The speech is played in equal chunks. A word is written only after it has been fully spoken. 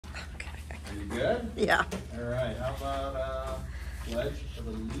Are you good? Yeah. All right, how about Pledge of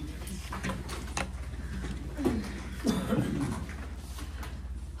Allegiance?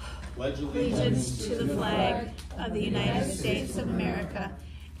 Pledge Allegiance to the flag of the United States of America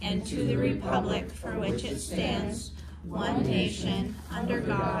and to the republic for which it stands, one nation, under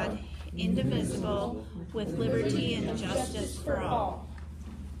God, indivisible, with liberty and justice for all.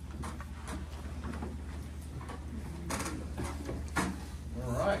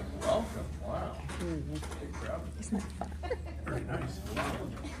 All right, welcome. Wow. Big crowd. Isn't that fun? Very nice.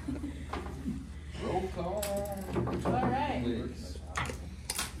 Roll call. All right. Please.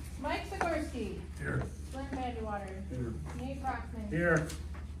 Mike Zagorski. Here. Glenn Vandewater. Here. Nate Brockman. Here.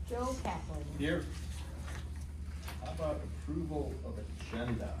 Joe Kaplan. Here. How about approval of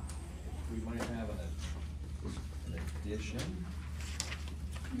agenda? We might have an addition.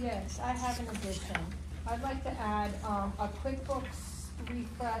 Yes, I have an addition. I'd like to add a QuickBooks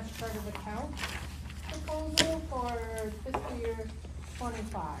refresh chart of account proposal for fiscal year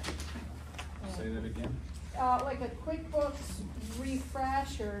 25. Say that again. Like a QuickBooks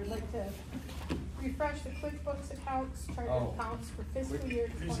refresh, or like to refresh the QuickBooks accounts, chart of accounts for fiscal year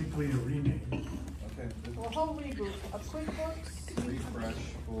 25. Basically a rename. Okay. Well, a whole reboot, a QuickBooks Refresh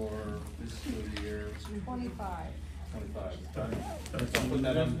for fiscal year 25. 25. That's I'll put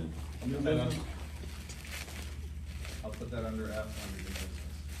that on. I'll put that under F under the business.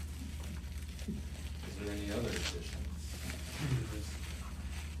 Is there any other additions?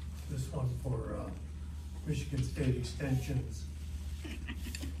 This one for Michigan State Extension's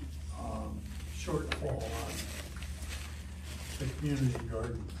shortfall on the community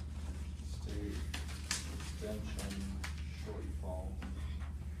garden. State extension shortfall.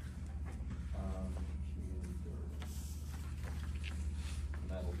 Community garden. And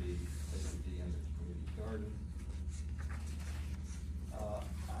that'll be D in the community garden.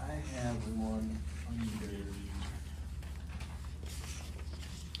 I have one under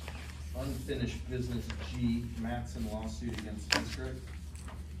unfinished business G, Matson lawsuit against district.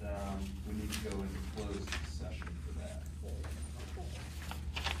 We need to go into closed session for that.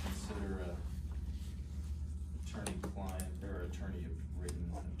 Consider attorney-client, or attorney of written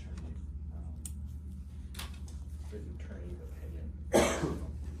opinion.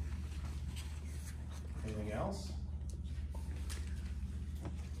 Anything else?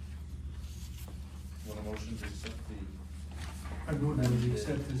 Want a motion to accept the I move that we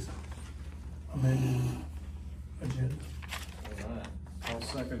accept this amended agenda. all right. I'll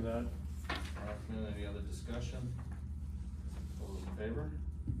second that. Rockman, any other discussion? All those in favor?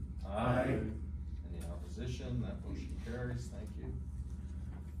 Aye. Any opposition? That motion carries, thank you.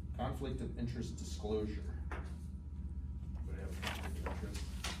 Conflict of interest disclosure. Anybody have a conflict of interest?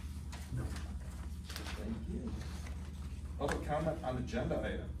 No. Thank you. Public comment on agenda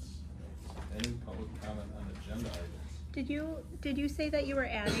items. Any public comment on agenda items? Did you say that you were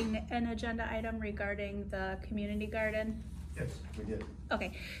adding an agenda item regarding the community garden? Yes. We did.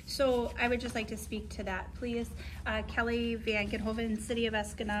 Okay, so I would just like to speak to that, please. Kelly Van Genhoven, City of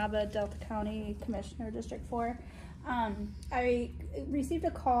Escanaba, Delta County Commissioner, District 4. I received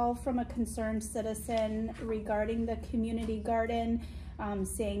a call from a concerned citizen regarding the community garden,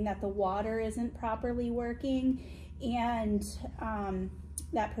 saying that the water isn't properly working, and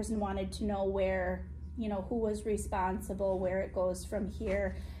that person wanted to know where, who was responsible, where it goes from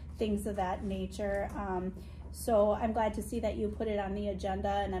here, things of that nature. So I'm glad to see that you put it on the agenda,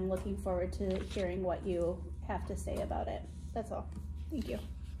 and I'm looking forward to hearing what you have to say about it. That's all. Thank you.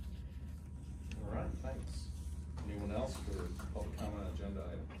 All right, thanks. Anyone else for public comment on agenda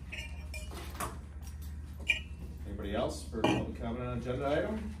item? Anybody else for public comment on agenda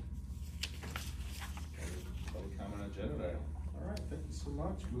item? Public comment on agenda item. All right, thank you so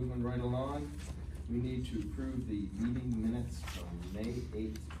much. Moving right along, we need to approve the meeting minutes from May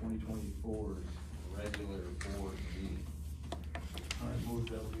 8th, 2024, regular board meeting. I move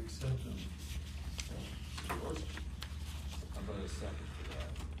that we accept them. Yours? How about a second for that?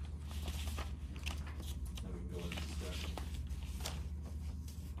 Then we can go into discussion.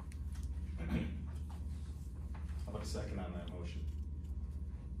 How about a second on that motion?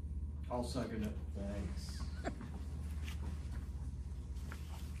 I'll second it. Thanks.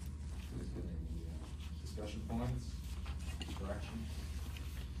 Who's got any discussion points, corrections?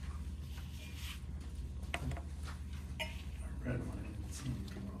 I read one, I didn't see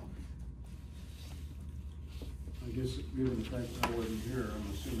anything wrong. I guess, given the fact that I wasn't here, I'm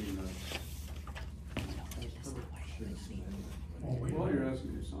assuming that. Well, you're asking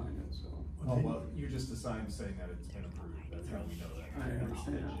me to sign it, so. Oh, well, you just assigned saying that it's been approved, that's how we know that. I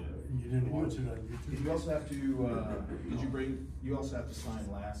understand. And you didn't watch it on YouTube? You also have to, you also have to sign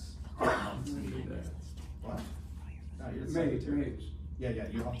last months meeting minutes. What? No, you're the secretary. Yeah,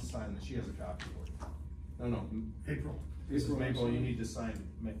 you have to sign this, she has a copy for you. No, April. Mrs. Maple, you need to sign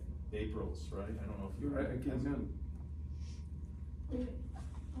April's, right? I don't know if You're right, I can't send. It's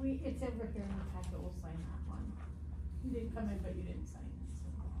over here in the packet, we'll sign that one. You didn't come in, but you didn't sign it,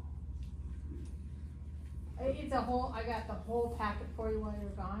 so. It's a whole, I got the whole packet for you while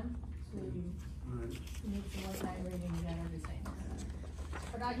you're gone, so you Right. need some late night reading, you got everything.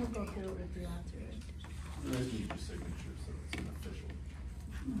 But I can go through it if you want to. you just need your signature, so it's an official.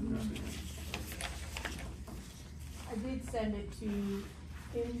 I did send it to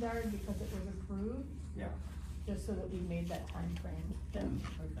Indard because it was approved, Yeah. just so that we made that time frame. Okay.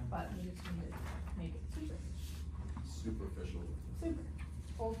 But we just need to make it super, Superficial, super,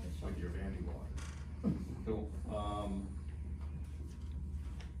 official. like your Vandy water. Cool.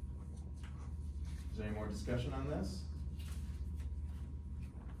 Is there any more discussion on this?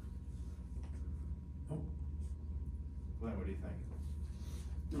 Nope. Glenn, what do you think?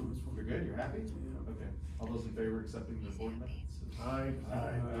 No, it's fine. You're good, you're happy? Yeah. Okay, all those in favor of accepting the board minutes? Aye.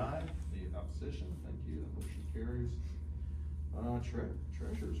 Aye. The opposition, thank you, the motion carries.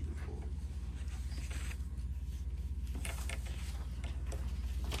 Treasurer's report.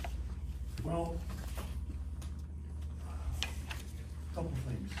 Well, couple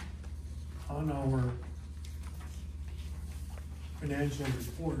things. On our financial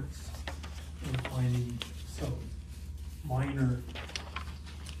reports, we're finding some minor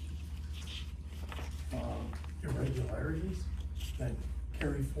irregularities that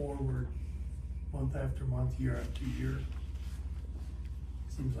carry forward month after month, year after year.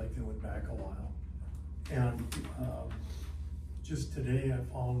 Seems like they went back a while. And just today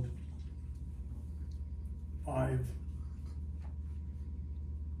I found 5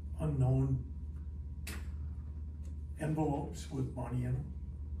 unknown envelopes with money in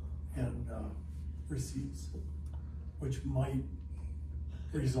them and receipts, which might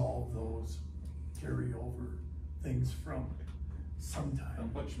resolve those carryover things from How sometime.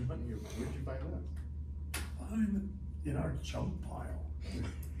 much money, where'd you find that? In our junk pile.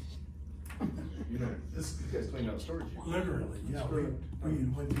 You know, you guys cleaned out storage unit. Literally, yeah, we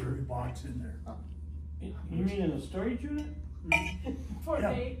went through every box in there. You mean in a storage unit? For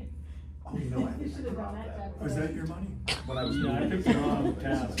Yeah. Nate. Oh, you know, I You think I should have done dropped that that. back Was then. that your money? When I was. Yeah, I moving. took the wrong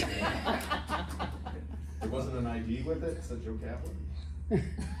tab. There wasn't an ID with it, it said Joe Kaplan?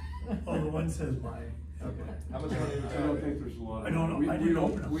 Oh, the one says mine. Okay. How much money? I don't think there's a lot. I don't know. We- I we didn't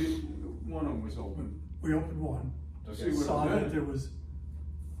don't- open 'em. One of them was open. We opened one, Okay. See what saw it that did. there was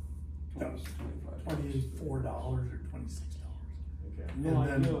 $25. $24 or $26. Okay. No And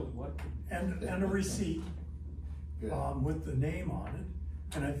then- idea what. And a receipt, Good. with the name on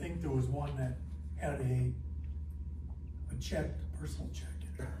it, and I think there was one that had a check, a personal check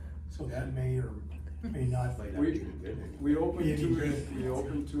in it. So that may or may not. Laid out We- pretty good. We opened Be any two, good. we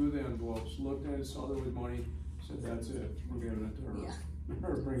opened 2 of the envelopes, looked at it, saw there was money, said, that's it, we're giving it to her.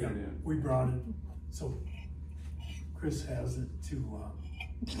 Or bring it in. We brought it, so Chris has it to,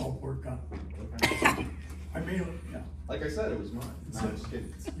 help work on. Okay. I mean, yeah, Like I said, it was mine. No, I'm just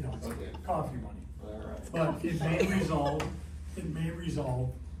kidding. it's, you know, it's Okay. coffee money. All right. But it may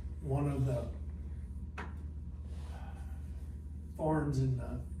resolve one of the thorns in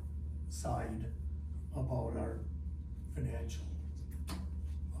the side about our financial.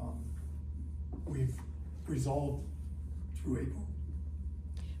 We've resolved through April,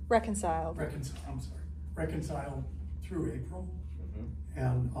 Reconciled. reconciled through April. Mhm.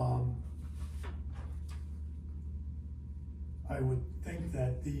 And, I would think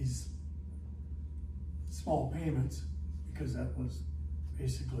that these small payments, because that was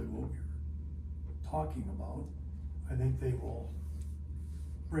basically what we were talking about, I think they will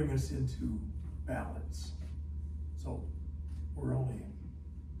bring us into balance. So we're only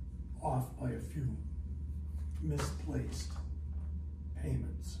off by a few misplaced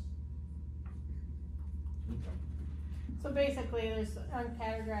payments. Okay. So basically, there's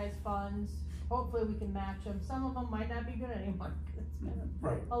uncategorized funds, hopefully we can match them, some of them might not be good anymore, 'cause it's been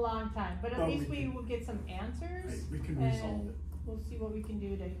Right. a long time, but at But least we we can- will get some answers. Right, we can resolve And it. we'll see what we can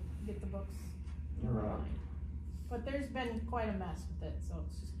do to get the books in All right. line. But there's been quite a mess with it, so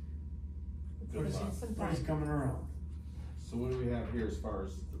it's just, it's taking some time. It's coming around. So what do we have here as far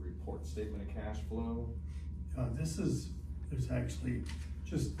as the report statement of cash flow? There's actually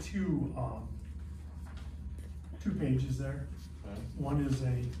just two pages there. Okay. One is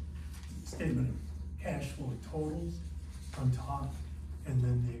a statement of cash flow totals on top, and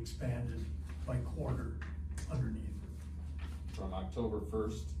then the expanded by quarter underneath. From October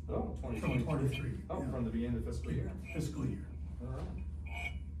 1st, oh, 2023. 2023, Oh, yeah. from the beginning of the fiscal year. Fiscal year. All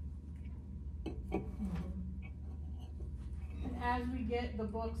right. And as we get the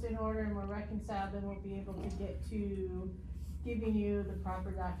books in order and we're reconciled, then we'll be able to get to giving you the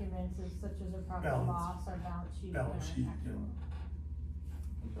proper documents as such as a proper Balance. loss, our balance sheet. Balance and sheet, actual.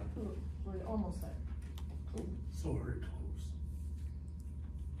 Okay, We're almost there. cool. So very close.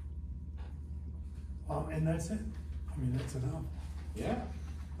 And that's it. I mean, that's enough. Yeah,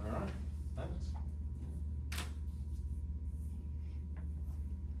 all right, thanks.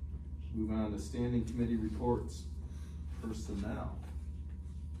 Move on to standing committee reports, personnel.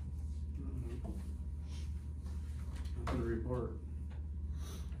 For the report.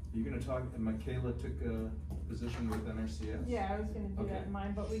 You gonna talk, Michaela took a position with NRCS? Yeah, I was gonna do Okay. that in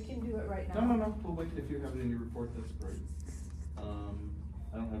mine, but we can do it right now. No, well, wait, if you have it in your report, that's great. I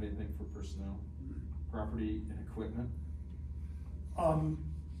don't have anything for personnel, property and equipment. You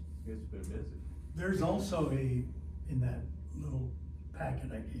guys have been busy. There's also in that little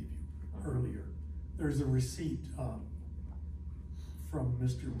packet I gave you earlier, there's a receipt, from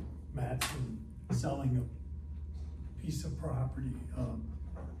Mr. Mattson selling a piece of property. I'm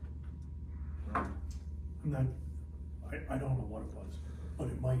not, I don't know what it was, but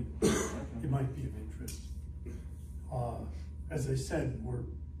it might be of interest. As I said, we're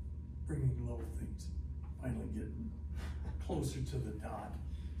bringing little things, finally getting closer to the dot.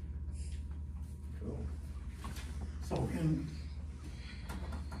 Cool. So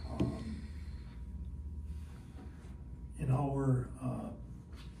in our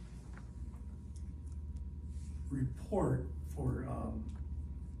report for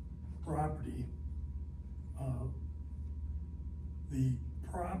property, the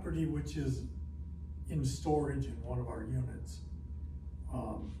property which is in storage in one of our units,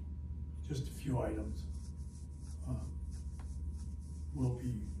 just a few items,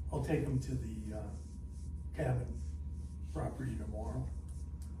 I'll take them to the cabin property tomorrow,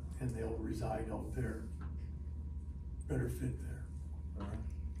 and they'll reside out there. Better fit there. All right.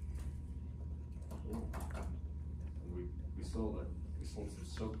 Cool. And we sold some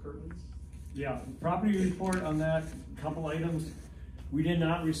soap curtains? Yeah, property report on that, couple items. We did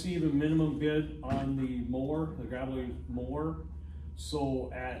not receive a minimum bid on the mower, the gravelly mower. So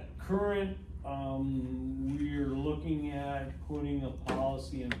at current, we're looking at putting a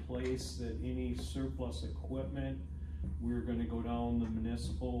policy in place that any surplus equipment, we're gonna go down the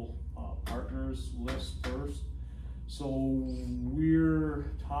municipal partners list first. So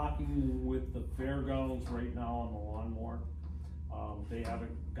we're talking with the fairgrounds right now on the lawnmower. They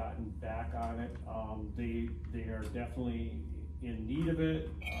haven't gotten back on it. They are definitely in need of it.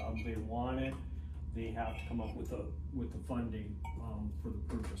 They want it. They have to come up with the funding for the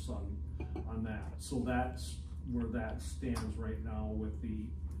purchase on that. So that's where that stands right now with the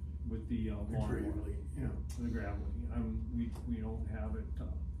lawnmower. Agreeably, yeah. The gravelly. We don't have it.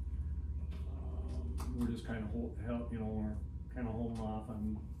 We're just kind of we're kind of holding off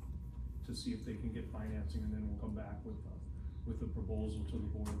on to see if they can get financing, and then we'll come back with the proposal to the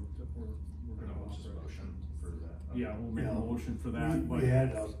board that we're gonna Just offer. motion for that. Yeah, we'll make a Yeah. motion for that, but.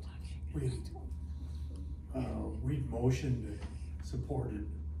 We'd motioned and supported,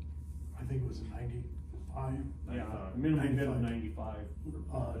 I think it was 95, Yeah, minimum bid of 95.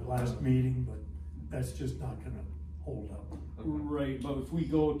 last meeting, but that's just not gonna hold up. Okay. Right, but if we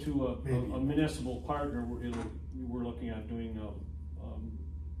go to a Maybe. municipal partner, we're looking at doing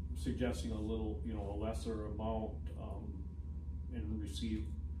suggesting a little, a lesser amount, and receive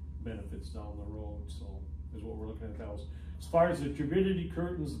benefits down the road, so is what we're looking at those. As far as the turbidity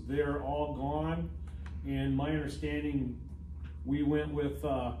curtains, they're all gone, and my understanding, we went with,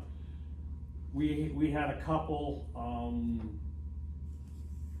 we had a couple,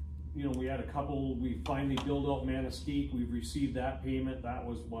 we finally billed out Manistee, we've received that payment, that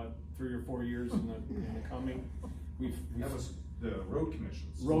was what, 3 or 4 years in the coming. That was the road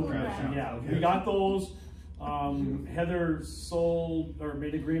commissions. Road Correct. commission, yeah, Okay. we got those. Heather sold, or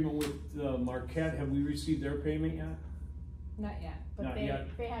made agreement with Marquette, have we received their payment yet? Not yet, but Not they yet.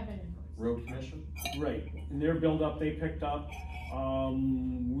 have been invoiced. Road commission? Right, and their build up, they picked up.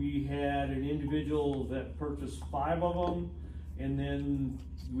 We had an individual that purchased 5 of them, and then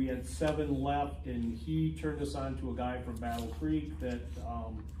we had 7 left, and he turned us on to a guy from Battle Creek that,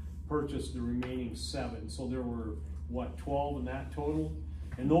 purchased the remaining 7. So there were, 12 in that total?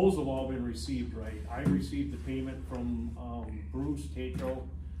 And those have all been received, right? I received the payment from, Bruce Tatro,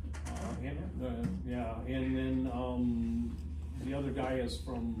 and then, the other guy is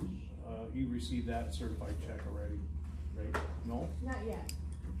from, he received that certified check already, right? No? Not yet,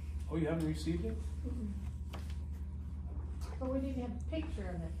 Oh, you haven't received it? but we didn't have a picture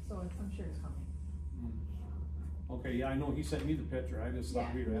of it, so I'm sure it's coming. Okay, yeah, I know, he sent me the picture, I just thought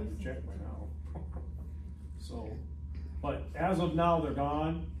Yeah. we'd have to check by now. So, but as of now, they're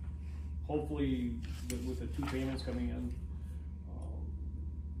gone, hopefully, with the 2 payments coming in.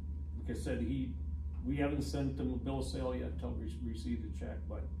 Like I said, we haven't sent them a bill of sale yet until we receive the check,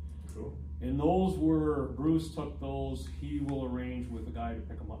 but. Cool. And those were, Bruce took those, he will arrange with the guy to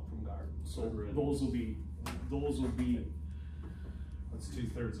pick them up from Garden, so Good. those will be, That's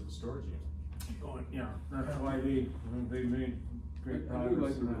 2/3 of a storage unit. going, yeah, that's why they made great I would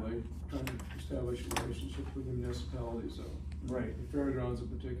like progress. to really try to establish a relationship with the municipalities, so. Right. The fairgrounds in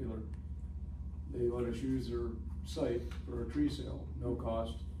particular, they let us use their site for a tree sale, no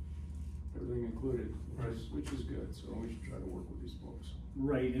cost, everything included, which is good, so we should try to work with these folks.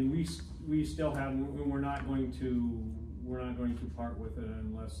 Right, and we still have, we're not going to part with it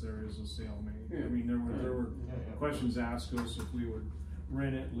unless there is a sale made. I Yeah. mean, there were Yeah. questions asked us if we would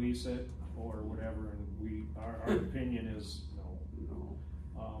rent it, lease it, or whatever, and our opinion is no. No.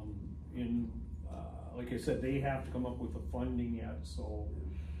 Like I said, they have to come up with the funding yet, so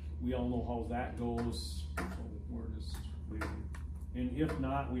we all know how that goes, so we're just waiting. And if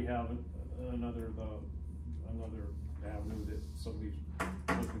not, we have another avenue that somebody's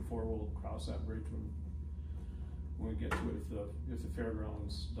looking for, we'll cross that bridge when we get to it, if the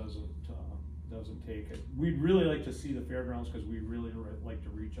fairgrounds doesn't take it. We'd really like to see the fairgrounds, cause we really like to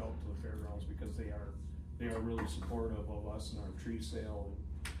reach out to the fairgrounds, because they are really supportive of us and our tree sale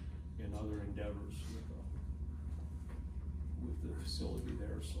and other endeavors with the facility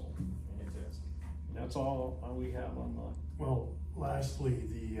there, so. Fantastic. That's all we have on the. Well,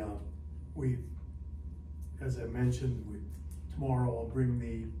 lastly, as I mentioned, tomorrow I'll bring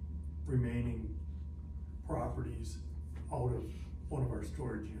the remaining properties out of one of our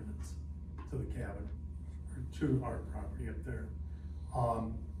storage units to the cabin, or to our property up there.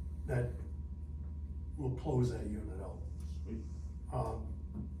 That will close that unit out. Sweet.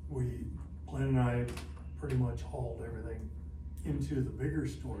 Glenn and I pretty much hauled everything into the bigger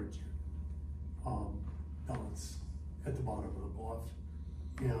storage unit. Down at the bottom of the bluff,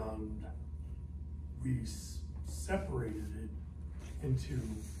 and we separated it into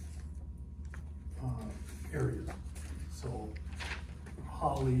areas. So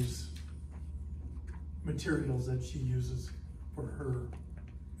Holly's materials that she uses for her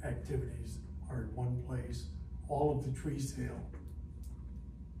activities are in one place. All of the tree sale,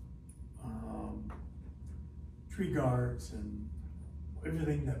 tree guards, and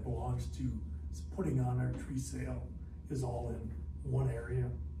everything that belongs to putting on our tree sale is all in one area.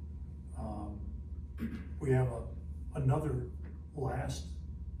 We have another last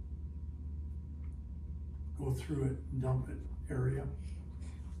go through it and dump it area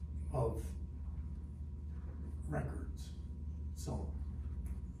of records. So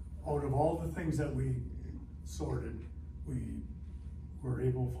out of all the things that we sorted, we were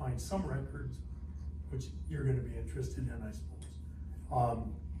able to find some records, which you're gonna be interested in, I suppose.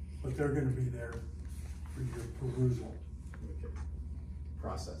 But they're gonna be there for your perusal. Okay.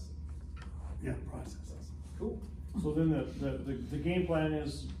 Process. Yeah, process. Cool. So then the game plan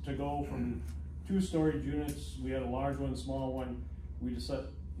is to go from 2 storage units. We had a large one, small one.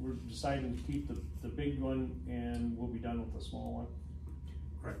 We're deciding to keep the big one, and we'll be done with the small one.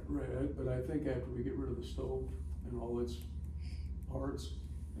 Right, but I think after we get rid of the stove and all its parts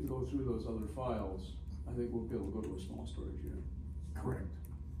and go through those other files, I think we'll be able to go to a small storage unit. Correct.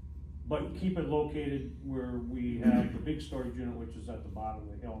 But keep it located where we have the big storage unit, which is at the bottom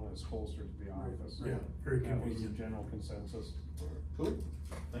of the hill, and it's closer to the office. Yeah, very That was the convenient. general consensus. Cool.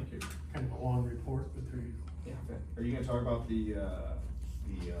 Thank you. Kind of a long report, but there you go. Yeah. Are you gonna talk about the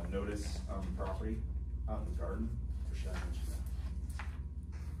notice on the property out in the garden? Or should I mention that?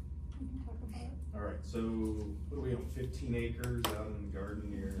 We can talk about it. All right, so what do we have, 15 acres out in the garden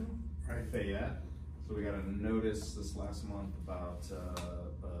near Right. Fayette? So we got a notice this last month about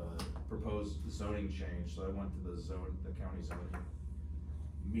proposed zoning change. So I went to the county zoning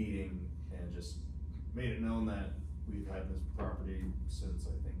meeting and just made it known that we've had this property since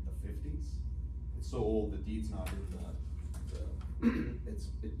I think the 50s. It's so old, the deed's not in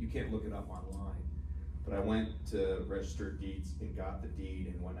you can't look it up online. But I went to register deeds and got the deed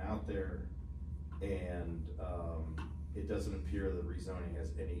and went out there, and it doesn't appear the rezoning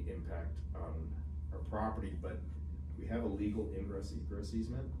has any impact on our property, but we have a legal ingress egress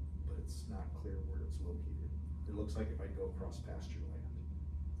easement, but it's not clear where it's located. It looks like it might go across pasture land.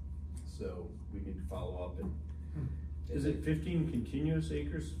 So we need to follow up and. Is it 15 continuous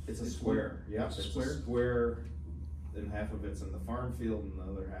acres? It's a square, yeah, It's a it's a square? square, then half of it's in the farm field and the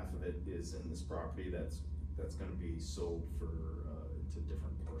other half of it is in this property that's gonna be sold for, to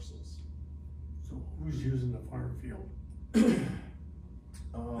different parcels. So who's using the farm field?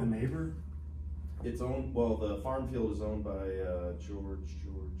 The neighbor? It's owned, well, the farm field is owned by, George,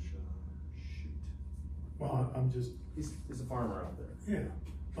 shoot. Well, I'm just, He's a farmer out there. yeah,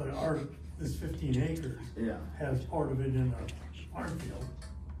 but this 15 acres Yeah. has part of it in a farm field,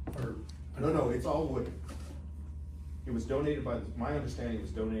 or? No, it's all wooded. It was donated by, my understanding, it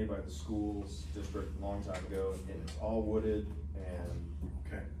was donated by the schools district a long time ago, and it's all wooded, and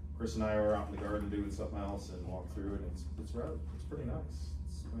Okay. Chris and I were out in the garden doing something else and walked through it, and it's pretty nice.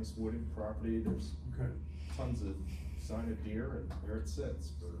 It's a nice wooded property, there's Okay. tons of sign of deer, and there it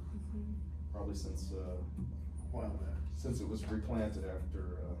sits for probably since Wow, it was replanted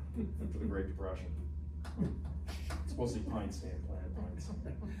after the Great Depression. It's supposed to be pine stand, planted pine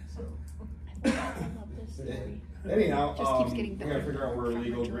stand, so. I love this story. Anyhow, Just keeps getting we better gotta figure out where a from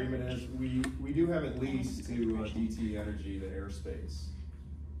legal the agreement is. We do have at least to DT Energy, the airspace.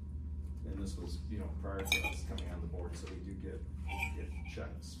 And this was, prior to us coming on the board, so we do get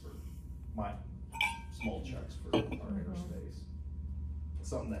checks for, small checks for our airspace. It's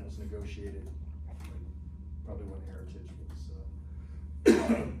something that was negotiated, probably when Heritage was,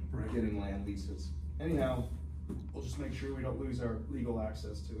 getting land leases. Anyhow, we'll just make sure we don't lose our legal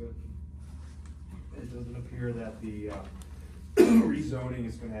access to it. It doesn't appear that the rezoning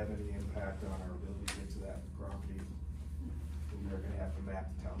is gonna have any impact on our ability to get to that property. We are gonna have to map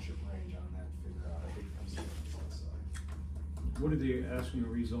the township range on that, and figure out, I think, comes to the south side. What are they asking the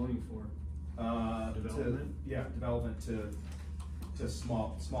rezoning for? Development? Yeah, development to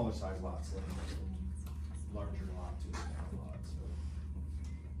smaller size lots, like larger lot to a smaller lot, so.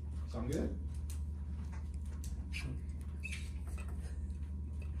 Sound good?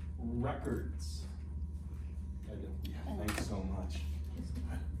 Records. Thanks so much.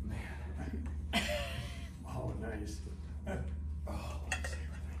 Man. Oh, nice. Oh, let's see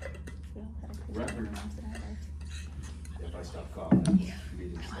We all had a good Record. time once in our life. If I stop coughing, the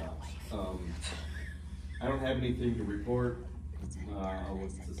meeting stops. I don't have anything to report. I'll look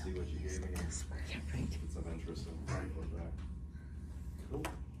to see what you gave me. It's of interest in report back. Cool.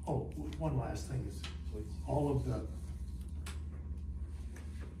 Oh, one last thing is, Please. all of the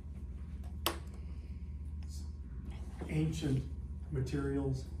ancient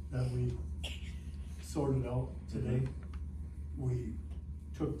materials that we sorted out today, we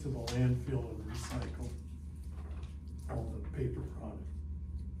took to the landfill and recycled all the paper product.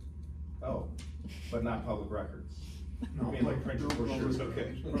 Oh, but not public records. No. I mean, like printed brochures,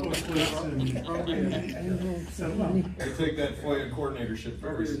 okay. Booklets and settle out. I take that FOIA coordinatorship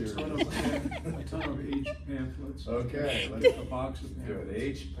very Probably seriously. a ton of H pamphlets. Okay, A let's box of do it. pamphlets.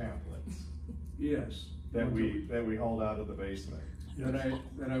 H pamphlets Yes. that we hauled out of the basement. That I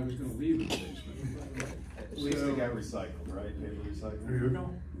was gonna leave in the basement. At least they got recycled, right? Paper recycled? There you go.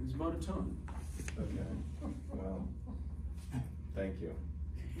 It's about a ton. Okay, well, thank you.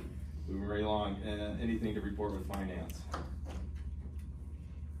 Moving right along, anything to report with finance?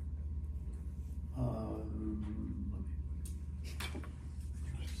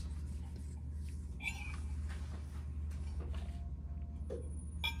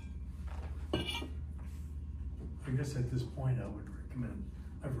 I guess at this point, I would recommend,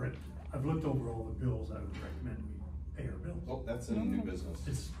 I've looked over all the bills, I would recommend we pay our bills. Oh, that's in new business.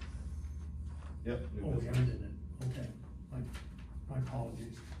 It's, Yep, oh, new we business. ended it, okay, my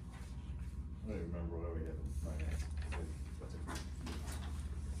apologies. I don't even remember what we had in finance. That's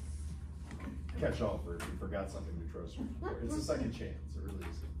a catch all for if you forgot something to trust you. It's a second chance, it really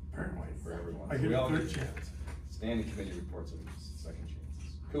is. Apparently. For everyone. I So get we a all third get chance. Standing committee reports and second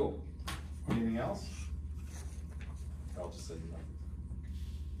chances. Cool. Anything else? I'll just say nothing.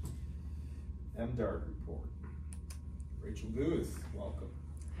 MDARD report. Rachel Guth, welcome.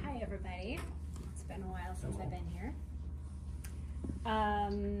 Hi, everybody. It's been a while since Hello. I've been here.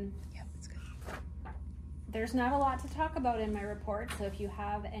 Yep, it's good. There's not a lot to talk about in my report, so if you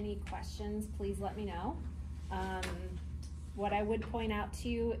have any questions, please let me know. What I would point out to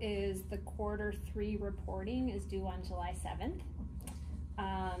you is the Q3 reporting is due on July 7th.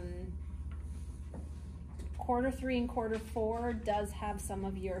 Q3 and Q4 does have some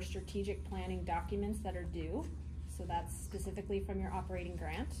of your strategic planning documents that are due. So that's specifically from your operating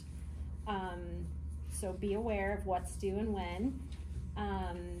grant. So be aware of what's due and when.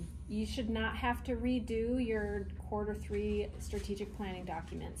 You should not have to redo your Q3 strategic planning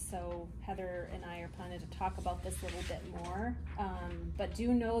documents. So Heather and I are planning to talk about this a little bit more. But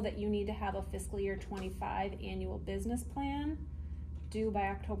do know that you need to have a fiscal year 25 annual business plan due by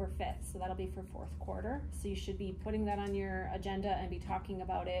October 5th. So that'll be for Q4. So you should be putting that on your agenda and be talking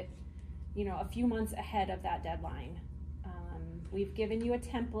about it, a few months ahead of that deadline. We've given you a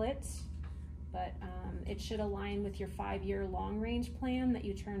template but it should align with your 5-year long-range plan that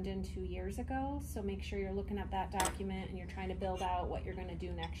you turned in 2 years ago. So make sure you're looking at that document and you're trying to build out what you're gonna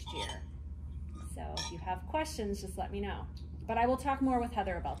do next year. So if you have questions, just let me know. But I will talk more with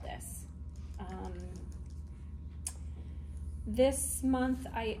Heather about this. This month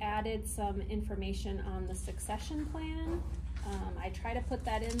I added some information on the succession plan. I try to put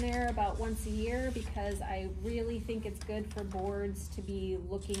that in there about once a year because I really think it's good for boards to be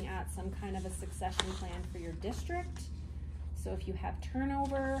looking at some kind of a succession plan for your district. So if you have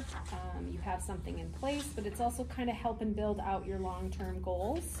turnover, you have something in place, but it's also kind of helping build out your long-term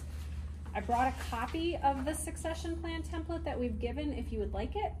goals. I brought a copy of the succession plan template that we've given if you would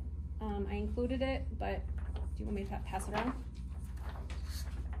like it. I included it, but do you want me to pass it around?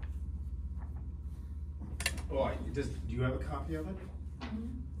 Oh, do you have a copy of it?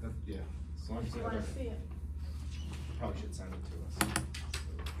 Mm-hmm. Yeah, as long as You you wanna have it, see it? probably should send it to us.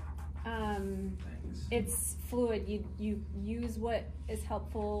 Thanks. It's fluid. You use what is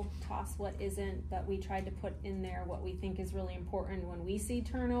helpful, toss what isn't, but we tried to put in there what we think is really important when we see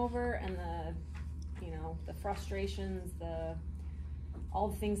turnover and the frustrations, all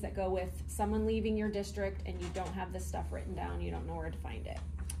the things that go with someone leaving your district and you don't have this stuff written down, you don't know where to find it.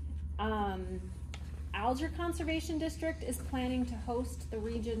 Alger Conservation District is planning to host the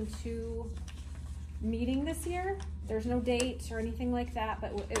Region 2 meeting this year. There's no date or anything like that,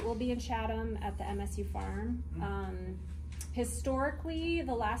 but it will be in Chatham at the MSU Farm. Historically,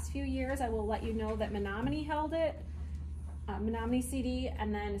 the last few years, I will let you know that Menominee held it, Menominee CD,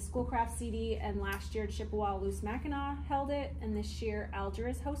 and then Schoolcraft CD, and last year Chippewa Loose Mackinac held it, and this year Alger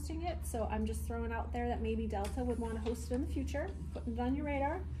is hosting it. So I'm just throwing out there that maybe Delta would want to host it in the future, putting it on your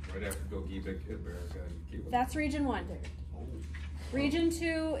radar. Right after Gogebic, Kidbear. That's Region 1. Region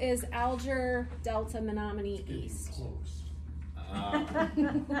 2 is Alger, Delta, Menominee, Getting East. close.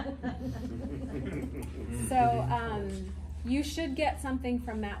 So you should get something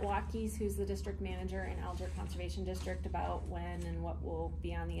from Matt Watkes, who's the district manager in Alger Conservation District, about when and what will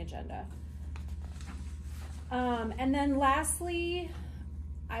be on the agenda. And then lastly,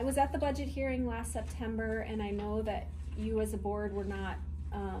 I was at the budget hearing last September, and I know that you as a board were not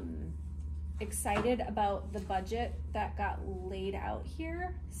excited about the budget that got laid out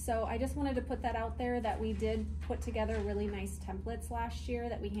here. So I just wanted to put that out there that we did put together really nice templates last year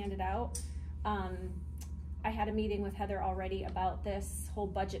that we handed out. I had a meeting with Heather already about this whole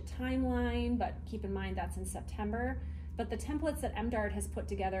budget timeline, but keep in mind that's in September. But the templates that MDARD has put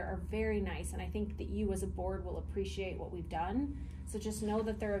together are very nice, and I think that you as a board will appreciate what we've done. So just know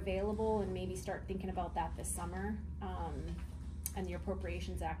that they're available and maybe start thinking about that this summer. And the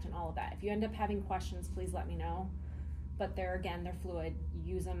Appropriations Act and all of that. If you end up having questions, please let me know. But they're fluid.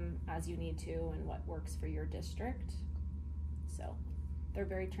 You use them as you need to and what works for your district. So they're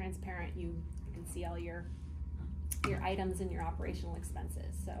very transparent. You can see all your items and your operational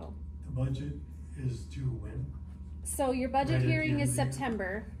expenses. So The budget is due when? So your budget Right at the hearing end is of the year?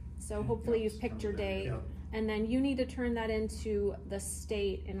 September. So Okay. hopefully you've picked your date. Yep. And then you need to turn that into the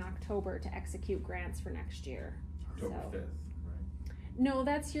state in October to execute grants for next year. October So- 5th, right? No,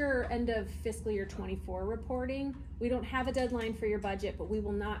 that's your end of fiscal year 24 reporting. We don't have a deadline for your budget, but we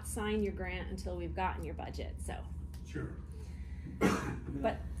will not sign your grant until we've gotten your budget, so. Sure.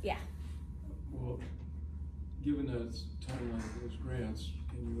 But, yeah. Well, given that timeline for those grants,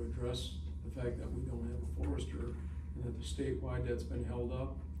 can you address the fact that we don't have a forester and that the statewide that's been held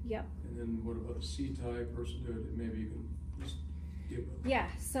up? Yep. And then what about a C-type person to it? Maybe you can just give a. Yeah,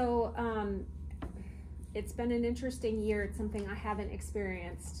 so, it's been an interesting year. It's something I haven't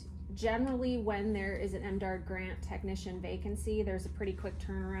experienced. Generally, when there is an MDARD grant technician vacancy, there's a pretty quick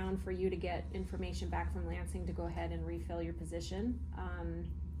turnaround for you to get information back from Lansing to go ahead and refill your position.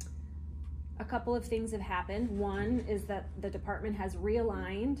 A couple of things have happened. One is that the department has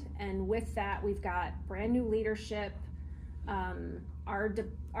realigned, and with that, we've got brand new leadership. Our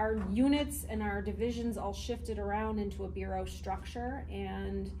units and our divisions all shifted around into a bureau structure,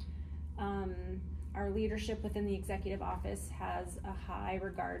 and our leadership within the executive office has a high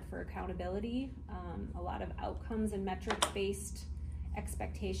regard for accountability, a lot of outcomes and metrics-based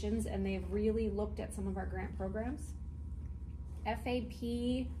expectations, and they've really looked at some of our grant programs.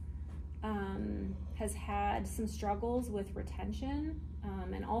 FAP has had some struggles with retention,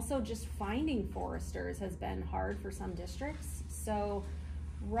 and also just finding foresters has been hard for some districts. So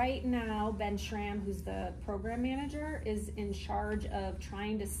right now, Ben Schramm, who's the program manager, is in charge of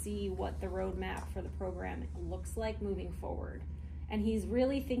trying to see what the roadmap for the program looks like moving forward. And he's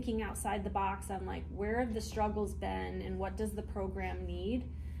really thinking outside the box on like, where have the struggles been and what does the program need?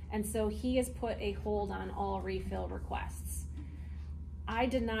 And so he has put a hold on all refill requests. I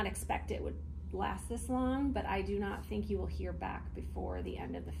did not expect it would last this long, but I do not think you will hear back before the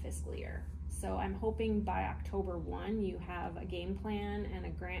end of the fiscal year. So I'm hoping by October 1, you have a game plan and a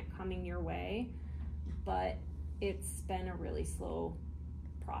grant coming your way, but it's been a really slow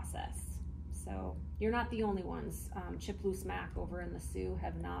process. So you're not the only ones. Chiploose Mac over in the Sioux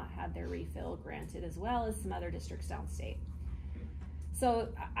have not had their refill granted, as well as some other districts downstate. So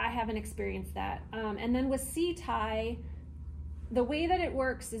I haven't experienced that. And then with CTI, the way that it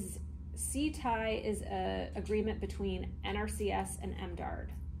works is CTI is an agreement between NRCS and MDARD.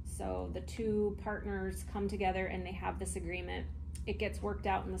 So the two partners come together and they have this agreement. It gets worked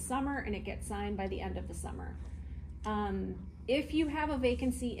out in the summer and it gets signed by the end of the summer. If you have a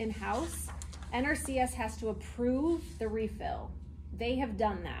vacancy in-house, NRCS has to approve the refill. They have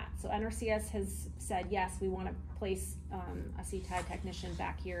done that. So NRCS has said, yes, we want to place a CTI technician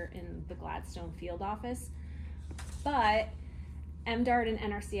back here in the Gladstone field office. But MDARD and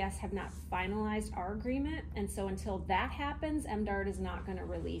NRCS have not finalized our agreement, and so until that happens, MDARD is not going to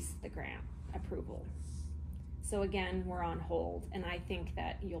release the grant approval. So again, we're on hold, and I think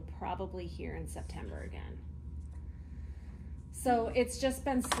that you'll probably hear in September again. So it's just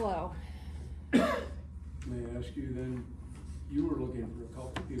been slow. May I ask you then, you were looking for a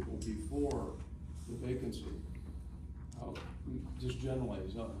couple people before the vacancy. How, just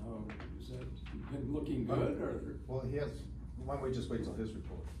generalize, how is that been looking good, or? Well, he has, why don't we just wait till his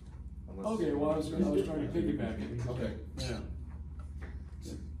report? Unless- Okay, well, I was trying to piggyback it. Okay. Yeah.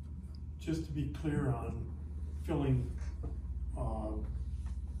 Just to be clear on filling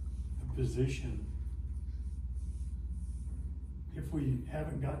a position, if we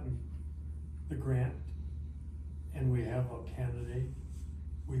haven't gotten the grant and we have a candidate,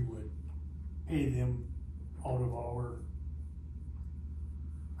 we would pay them out of our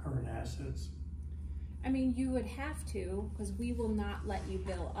current assets. I mean, you would have to, because we will not let you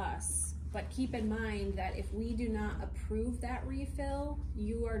bill us. But keep in mind that if we do not approve that refill,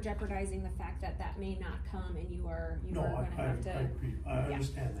 you are jeopardizing the fact that that may not come, and you are No, going to have I to. agree, I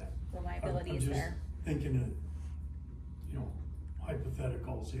understand that. The liability is I'm there. just thinking of, you know,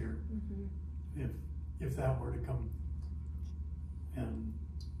 hypotheticals here. Mm-hmm. If that were to come, and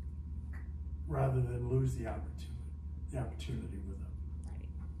rather than lose the opportunity with a, Right.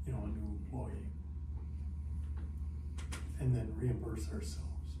 you know, a new employee, and then reimburse ourselves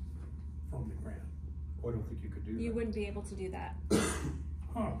from the grant. Oh, I don't think you could do that. You wouldn't be able to do that.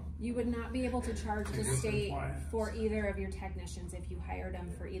 Huh. You would not be able to charge the I guess that's state why I asked. for either of your technicians if you hired them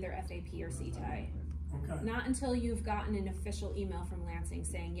for either FAP or CTI. Okay. Not until you've gotten an official email from Lansing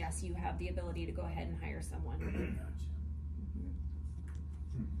saying, yes, you have the ability to go ahead and hire someone. Gotcha.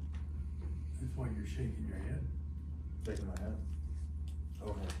 That's why you're shaking your head. Shaking my head.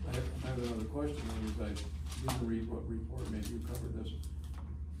 Okay. I have another question, and I didn't read what report, maybe you covered this.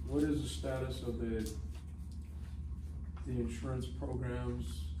 What is the status of the insurance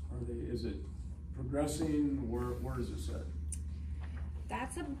programs? Is it progressing? Where is it set?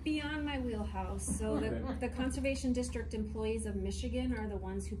 That's beyond my wheelhouse. So Okay. the Conservation District employees of Michigan are the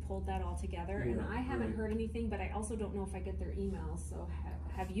ones who pulled that all together. And Yeah, I haven't right. heard anything, but I also don't know if I get their emails. So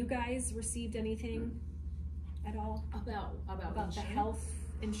have you guys received anything at all About the insurance? health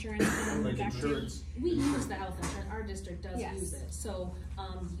insurance? being Like affected? insurance. We use the health insurance, our district does Yes. use it, so,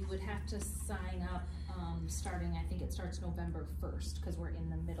 you would have to sign up, starting, I think it starts November 1st, cause we're in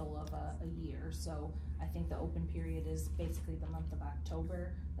the middle of a year, so I think the open period is basically the month of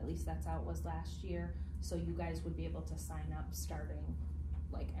October, at least that's how it was last year, so you guys would be able to sign up starting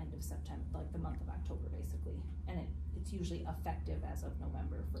like end of September, like the month of October basically, and it's usually effective as of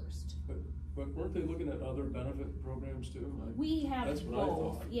November 1st. But weren't they looking at other benefit programs too? We have That's what I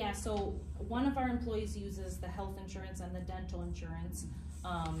both, thought. yeah, so one of our employees uses the health insurance and the dental insurance,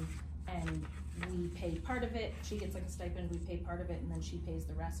 and we pay part of it, she gets like a stipend, we pay part of it, and then she pays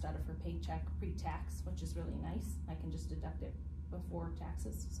the rest out of her paycheck pre-tax, which is really nice, I can just deduct it before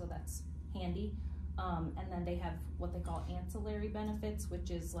taxes, so that's handy. And then they have what they call ancillary benefits,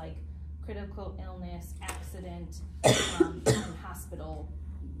 which is like critical illness, accident, and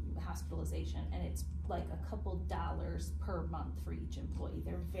hospitalization, and it's like a couple dollars per month for each employee.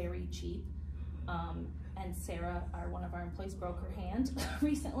 They're very cheap. And Sarah, one of our employees, broke her hand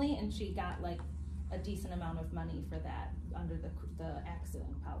recently, and she got like a decent amount of money for that under the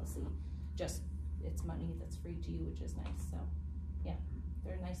accident policy. Just, it's money that's free to you, which is nice, so, yeah,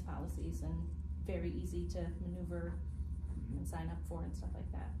 they're nice policies and very easy to maneuver and sign up for and stuff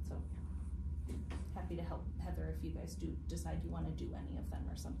like that, so. Happy to help Heather if you guys do decide you wanna do any of them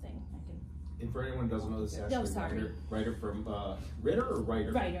or something, I can. And for anyone who doesn't know, this is No, actually sorry. Ryder from, Ritter or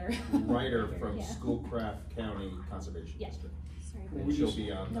Ryder? Ryder. Ryder from Yeah. Schoolcraft County Conservation Yeah. District. Sorry. and she'll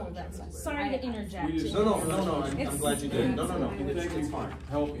be on. No, the that's agenda fine. later. Sorry to interject. We just- No, I'm It's- glad you did. No, Well, thank you it's for fine.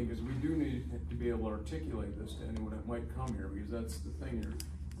 helping, because we do need to be able to articulate this to anyone that might come here, because that's the thing here.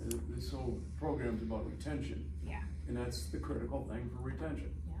 This whole program's about retention, Yeah. and that's the critical thing for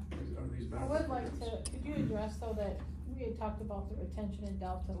retention. Yeah. Are these I benefit would like programs. to, could you address though that we had talked about the retention in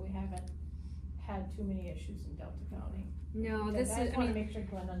Delta, we haven't had too many issues in Delta County. No, And this I is, just I wanna mean, make sure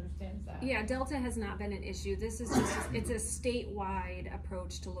Glenn understands that. yeah, Delta has not been an issue. This is just, it's a statewide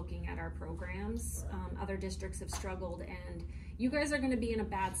approach to looking at our programs. Other districts have struggled, and you guys are gonna be in a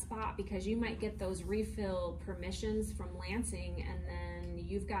bad spot because you might get those refill permissions from Lansing, and then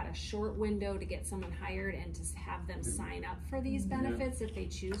you've got a short window to get someone hired and to have them sign up for these benefits if they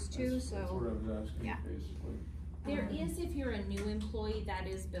choose to, That's what I so. was asking, yeah. basically. There is, if you're a new employee, that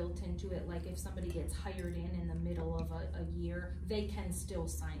is built into it, like if somebody gets hired in the middle of a year, they can still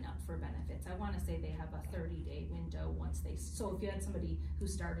sign up for benefits. I wanna say they have a 30-day window once they, so if you had somebody who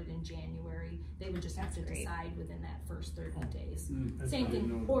started in January, they would just have to That's great. decide within that first 30 days. That's Same how you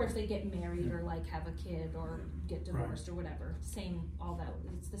thing, know. or if they get married or like have a kid or get divorced or whatever, same, all that,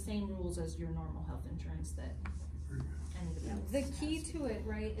 it's the same rules as your normal health insurance that anybody else The has. key to it,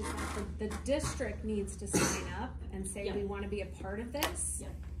 right, is that the district needs to sign up and say, Yep. we wanna be a part of this.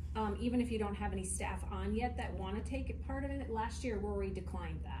 Yep. Even if you don't have any staff on yet that wanna take part of it, last year Rory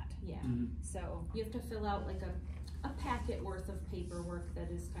declined that, Yeah, so. you have to fill out like a packet worth of paperwork that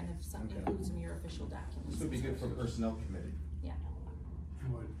is kind of some, Okay. includes in your official documents. This would be good for personnel committee. Yeah.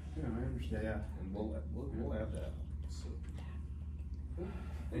 Would. Yeah, I understand. Yeah, and we'll add that. So.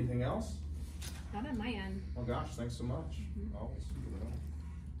 Anything else? Not on my end. Oh gosh, thanks so much. Always.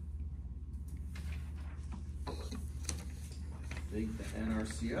 The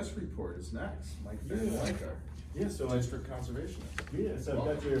NRCS report is next. Mike Van Wyker, Yeah, so District Conservationist. Yes, I've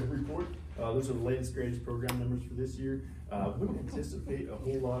got your report. Those are the latest grades program numbers for this year. Wouldn't anticipate a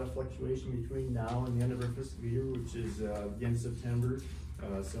whole lot of fluctuation between now and the end of our fiscal year, which is the end of September.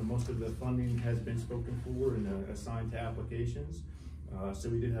 So most of the funding has been spoken for and assigned to applications. So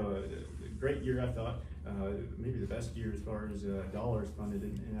we did have a great year, I thought. Maybe the best year as far as dollars funded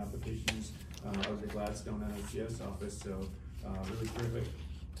in applications out of the Gladstone NRCS office. So really terrific.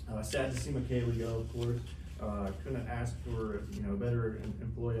 Sad to see Michaela go, of course. Couldn't ask for a better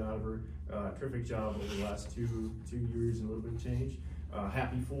employee out of her. Terrific job over the last two years and a little bit of change.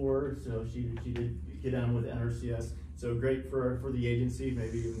 Happy for her, so she did get on with NRCS. So great for the agency,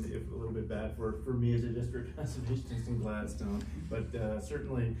 maybe even if a little bit bad for me as a district conservationist in Gladstone, but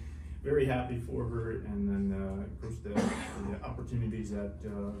certainly very happy for her. And then of course the opportunities that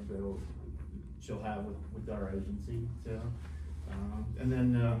she'll have with our agency. So and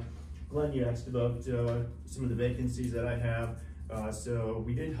then Glenn, you asked about some of the vacancies that I have. So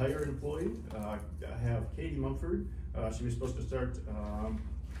we did hire an employee. I have Katie Mumford. She was supposed to start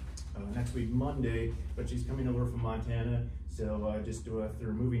next week, Monday, but she's coming over from Montana. So just with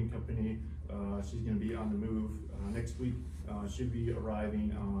their moving company, she's gonna be on the move next week. Should be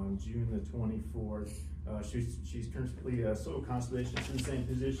arriving on June the 24th. She's currently a soil conservationist in the same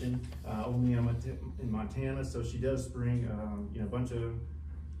position, only in Montana. So she does bring a bunch of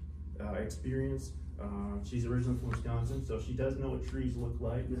experience. She's originally from Wisconsin, so she does know what trees look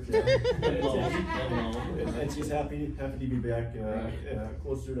like. And she's happy to be back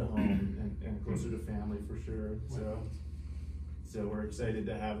closer to home and closer to family for sure. So we're excited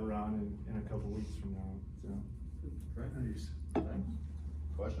to have her on in a couple weeks from now. So Great. Nice. Thanks.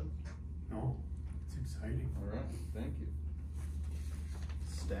 Question? No, it's exciting. All right, thank you.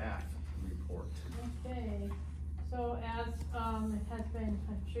 Staff report. Okay, so as, it has been,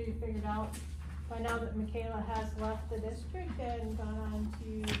 I'm sure you figured out by now that Michaela has left the district and gone on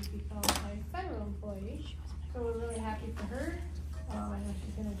to become a federal employee. So we're really happy for her. I know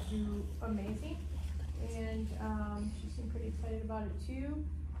she's gonna do amazing, and, she seemed pretty excited about it too.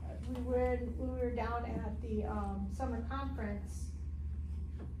 We were down at the, summer conference.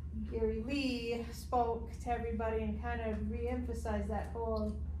 Gary Lee spoke to everybody and kind of re-emphasized that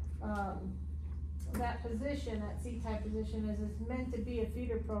whole, that position, that C-type position is it's meant to be a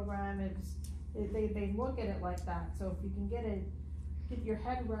feeder program. They look at it like that. So if you can get your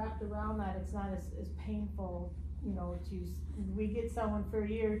head wrapped around that, it's not as painful, we get someone for a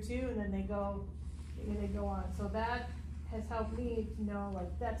year or two and then they go on. So that has helped me to know,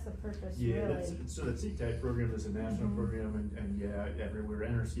 like, that's the purpose, yeah, really. so the C-type program is a national program, and yeah, everywhere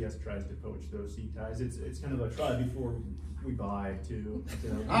NRCS tries to poach those C-ties. It's kind of a try before we buy too.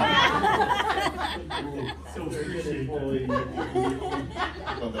 So very good employee.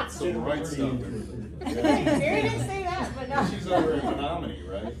 Well, that's civil rights stuff. Gary didn't say that. that, but no. She's over at Menominee,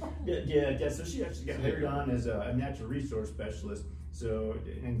 right? Yeah, so she actually got hired on as a natural resource specialist. So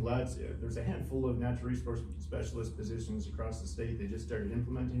in Glad's, there's a handful of natural resource specialist positions across the state. They just started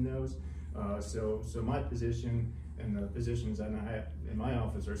implementing those. So my position and the positions that I have in my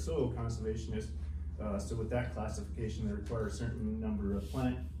office are soil conservationists. So with that classification, they require a certain number of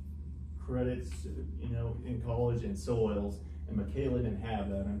plant credits, in college and soils. And Michaela didn't have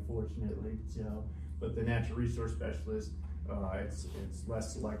that, unfortunately. So, but the natural resource specialist, it's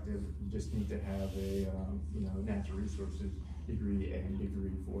less selective. You just need to have a natural resources degree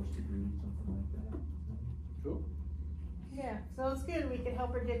and forest degree, something like that. Cool. Yeah, so it's good, we could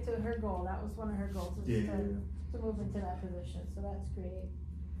help her get to her goal, that was one of her goals, is to move into that position, so that's great.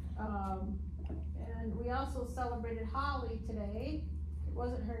 And we also celebrated Holly today. It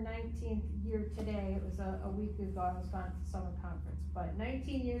wasn't her 19th year today, it was a week ago, I was gone to the summer conference, but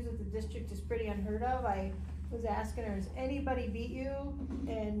 19 years with the district is pretty unheard of. I was asking her, has anybody beat you?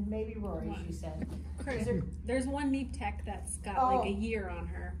 And maybe Rory, she said. There's one NEEP tech that's got like a year on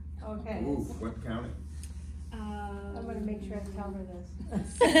her. Okay. Ooh, what county? I'm gonna make sure I tell her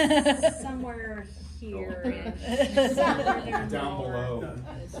this. Somewhere here. Down below.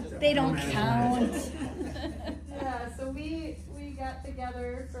 They don't count. Yeah, so we got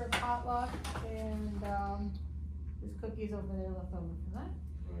together for a potluck, and there's cookies over there left over from that.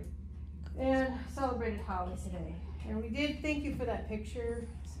 Right. And celebrated Holly today. And we did thank you for that picture.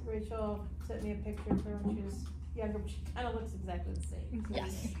 Rachel sent me a picture of her when she was younger, but she kind of looks exactly the same.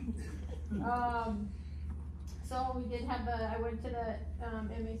 Yes. So we did have I went to the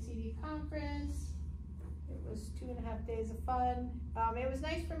MACD conference. It was 2.5 days of fun. It was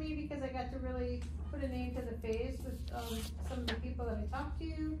nice for me because I got to really put a name to the face with some of the people that I talked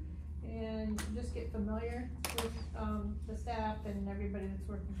to, and just get familiar with the staff and everybody that's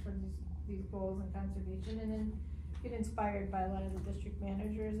working for these goals and conservation, and then get inspired by a lot of the district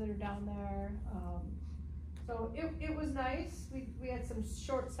managers that are down there. So it was nice. We had some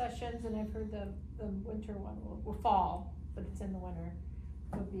short sessions, and I've heard the winter one will fall, but it's in the winter.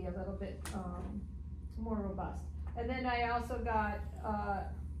 It'll be a little bit more robust. And then I also got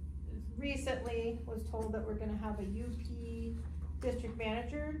recently was told that we're going to have a UP district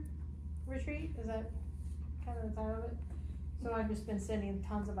manager retreat. Is that kind of the title of it? So I've just been sending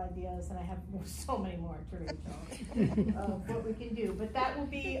tons of ideas, and I have so many more to Rachel of what we can do. But that will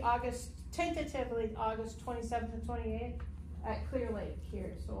be tentatively August 27th and 28th at Clear Lake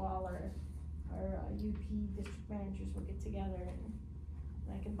here. So all our UP district managers will get together,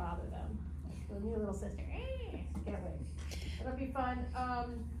 and I can bother them. Like the new little sister. Can't wait. It'll be fun.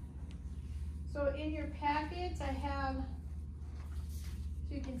 So in your packets, I have,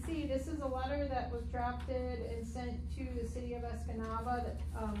 so you can see, this is a letter that was drafted and sent to the city of Escanaba that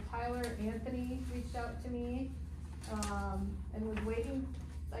Tyler Anthony reached out to me and was waiting.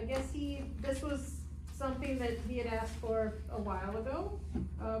 I guess this was something that he had asked for a while ago,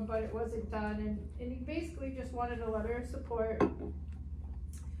 but it wasn't done, and he basically just wanted a letter of support,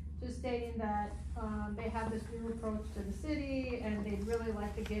 just stating that they have this new approach to the city, and they'd really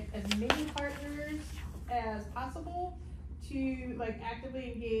like to get as many partners as possible to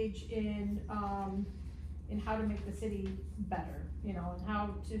actively engage in how to make the city better, and how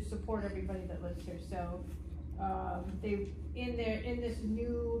to support everybody that lives here. So they in this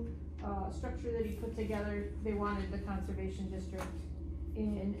new structure that he put together, they wanted the conservation district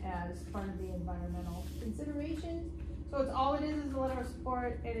in as part of the environmental considerations. So it's all it is a letter of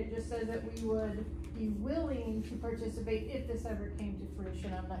support, and it just says that we would be willing to participate if this ever came to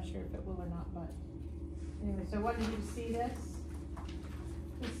fruition. I'm not sure if it will or not, but anyway, so I wanted you to see this.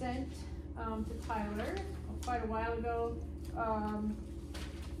 We sent to Tyler quite a while ago.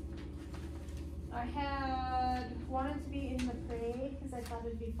 I had wanted to be in the parade because I thought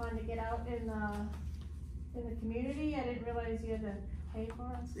it'd be fun to get out in the community. I didn't realize you had to pay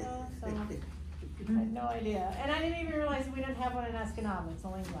for it and stuff, so I had no idea. And I didn't even realize we didn't have one in Escanaba. It's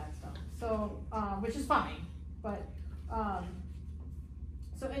only in Blackstone, so which is fine. But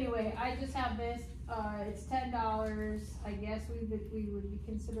so anyway, I just have this. It's $10. I guess we would be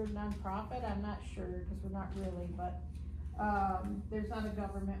considered nonprofit. I'm not sure because we're not really, but there's not a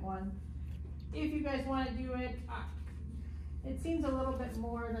government one. If you guys want to do it, it seems a little bit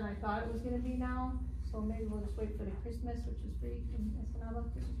more than I thought it was going to be now. So maybe we'll just wait for the Christmas, which is free in Escanaba,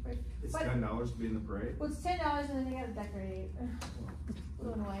 Christmas break. It's $10 to be in the parade? Well, it's $10 and then you gotta decorate.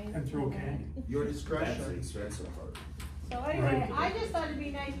 Blue and white. And throw candy. Your discretion. That's the expensive part. So anyway, I just thought it'd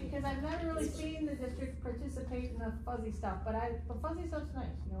be nice because I've never really seen the district participate in the fuzzy stuff, but the fuzzy stuff's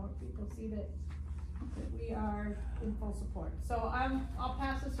nice, people see that we are in full support. So I'll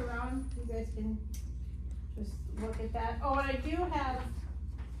pass this around. You guys can just look at that. Oh, and I do have,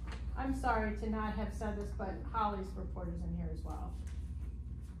 I'm sorry to not have said this, but Holly's report is in here as well.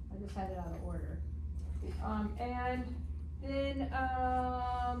 I just had it out of order. And then,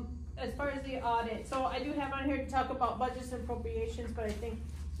 as far as the audit, so I do have on here to talk about budgets and appropriations, but I think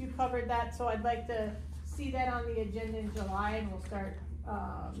you covered that, so I'd like to see that on the agenda in July, and we'll start,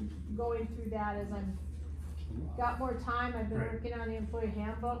 going through that as I'm got more time. I've been Right. working on the employee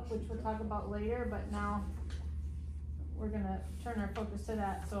handbook, which we'll talk about later, but now we're gonna turn our focus to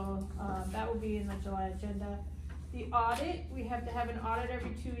that, so, that will be in the July agenda. The audit, we have to have an audit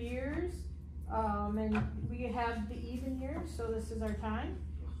every 2 years, and we have the even years, so this is our time.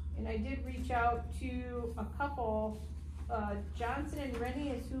 And I did reach out to a couple, Johnson and Rennie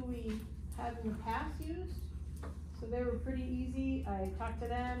is who we have in the past used. So they were pretty easy. I talked to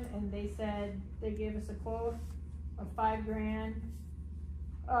them and they said, they gave us a quote of $5,000.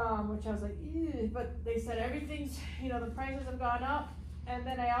 Which I was like, ew, but they said everything's, the prices have gone up. And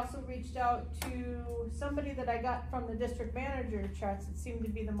then I also reached out to somebody that I got from the district manager charts that seemed to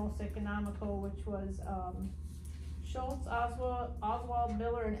be the most economical, which was, Schultz, Oswald,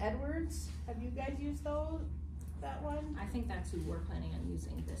 Miller, and Edwards. Have you guys used that one? I think that's who we're planning on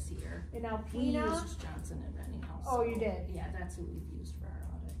using this year. In We Alpena? used Johnson and Rennie also. Oh, you did? Yeah, that's who we've used for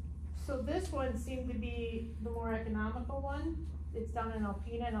our audit. So this one seemed to be the more economical one. It's down in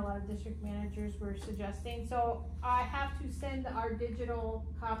Alpena, and a lot of district managers were suggesting. So I have to send our digital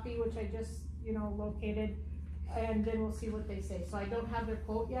copy, which I just, located, and then we'll see what they say. So I don't have their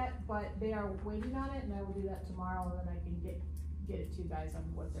quote yet, but they are waiting on it, and I will do that tomorrow, and then I can get it to you guys on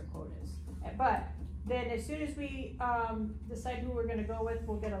what their quote is. But then as soon as we, decide who we're gonna go with,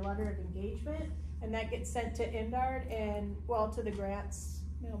 we'll get a letter of engagement, and that gets sent to INDARD and, to the grants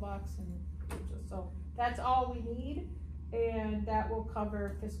mailbox, and so that's all we need, and that will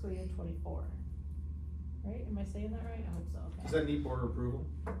cover fiscal year 24. Right, am I saying that right? I hope so, okay. Does that need board approval?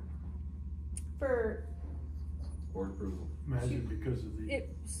 For, Board approval. Imagine because of the,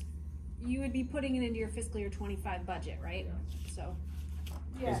 You would be putting it into your fiscal year 25 budget, right? So,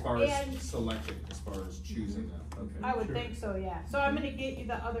 yeah, As far and as selecting, as far as choosing them, okay. I would Sure. think so, yeah. So I'm gonna get you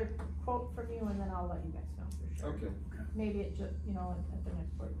the other quote from you, and then I'll let you guys know for sure. Okay. Maybe it just, at the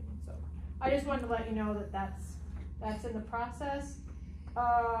next board meeting, so. I just wanted to let you know that that's in the process.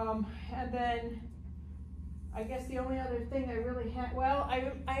 And then, I guess the only other thing I really had,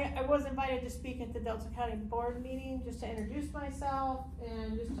 I was invited to speak at the Delta County Board meeting, just to introduce myself,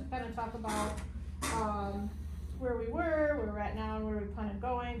 and just to kind of talk about, where we were, where we're at now, and where we plan on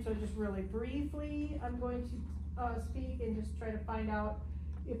going. So just really briefly, I'm going to, speak and just try to find out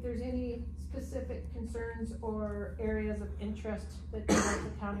if there's any specific concerns or areas of interest that the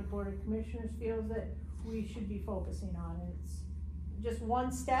Delta County Board of Commissioners feels that we should be focusing on. And it's just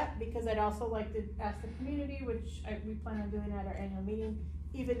one step, because I'd also like to ask the community, which we plan on doing at our annual meeting,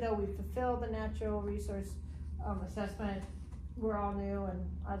 even though we fulfilled the natural resource assessment, we're all new, and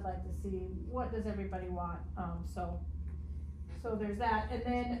I'd like to see what does everybody want. So there's that. And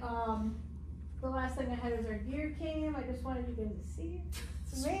then the last thing I had is our gear came. I just wanted you guys to see it.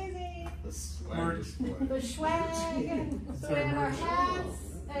 It's amazing. The swag display. The swag. So we have our hats,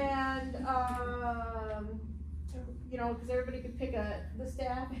 and because everybody could pick the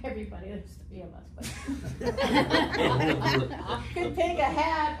staff, everybody, there's 3 of us, but could pick a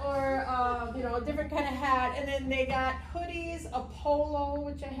hat or, a different kind of hat. And then they got hoodies, a polo,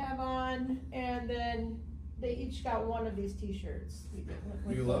 which I have on, and then they each got one of these t-shirts.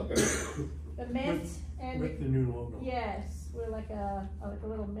 You love it. The mint and with the new logo. yes, we're like a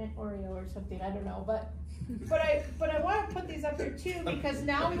little mint Oreo or something. I don't know, but I want to put these up here too, because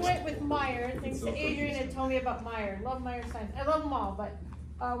now we went with Meyer. Thanks to Adrian had told me about Meyer. Love Meyer signs. I love them all, but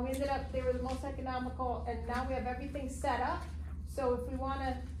we ended up, they were the most economical, and now we have everything set up. So if we want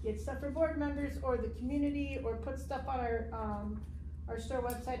to get stuff for board members or the community, or put stuff on our store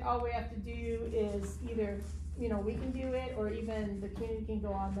website, all we have to do is either we can do it, or even the community can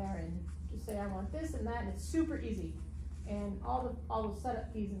go on there and just say I want this and that, and it's super easy. And all the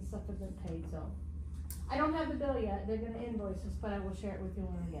setup fees and stuff have been paid, so. I don't have the bill yet, they're gonna invoice us, but I will share it with you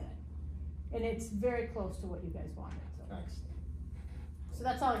when we get it. And it's very close to what you guys wanted, so. Excellent. So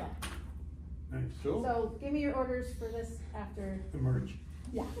that's all I got. Nice. Cool. So give me your orders for this after, The merch.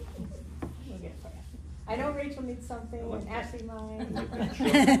 yeah. We'll get it for you. I know Rachel needs something, and Ashley mine.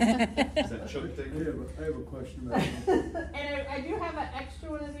 Is that choke I thing? have a question about And I do have an extra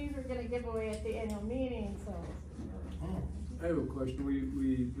one of these we're gonna give away at the annual meeting, so. I have a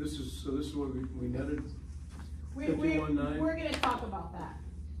question. This is what we netted. We're 51.9? gonna talk about that.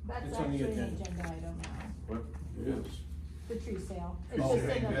 That's It's on the actually an agenda. agenda item now. What? It is. the tree sale. It's Oh,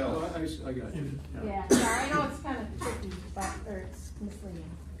 just in the. Bill. I got you. Yeah, I know it's kind of tricky, but, or it's misleading.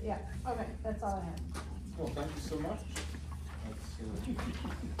 Yeah, okay, that's all I have. Well, thank you so much.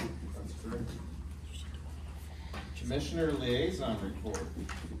 That's great. Commissioner liaison report.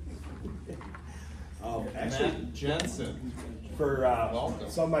 Actually, Matt Jensen. for, Welcome.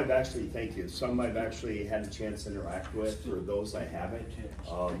 some I've actually, thank you, some I've actually had a chance to interact with, for those I haven't.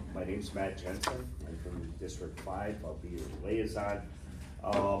 My name's Matt Jensen, I'm from District 5, I'll be your liaison.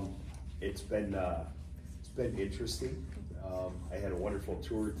 It's been interesting. I had a wonderful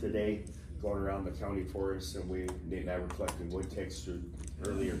tour today, going around the county forest, and Nate and I were collecting wood ticks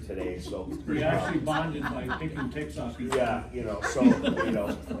earlier today, so. We actually bonded by picking ticks off each other. Yeah, it's.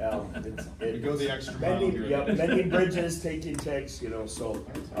 We go the extra mile mending- here. Yep, mending bridges, taking ticks, so,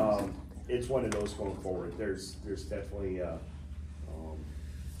 it's one of those going forward. There's definitely,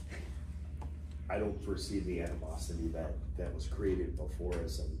 I don't foresee the animosity that was created before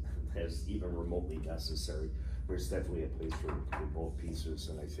us and as even remotely necessary. There's definitely a place for both pieces,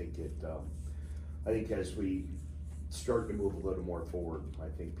 and I think I think as we start to move a little more forward, I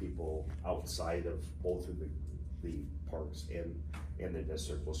think people outside of both of the parks and the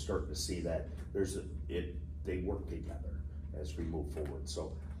district will start to see that they work together as we move forward.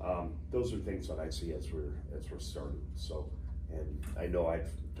 So those are things that I see as we're starting. So, and I know I've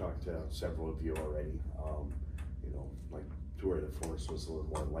talked to several of you already. My tour of the forest was a little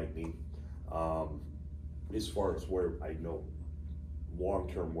more enlightening. As far as where I know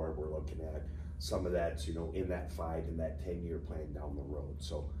long-term where we're looking at, some of that's, in that 5 and that 10-year plan down the road.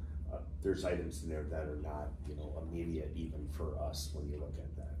 So there's items in there that are not, immediate even for us when you look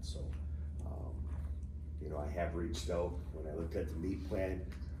at that. So, I have reached out when I looked at the meat plan.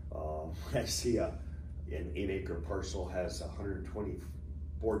 I see an 8-acre parcel has 120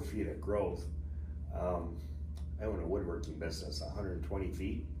 board feet of growth. I own a woodworking business, 120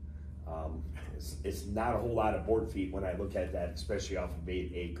 feet. It's not a whole lot of board feet when I look at that, especially off of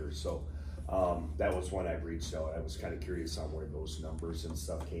 8 acres. So that was one I've reached out. I was kind of curious on where those numbers and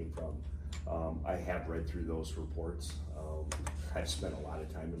stuff came from. I have read through those reports. I've spent a lot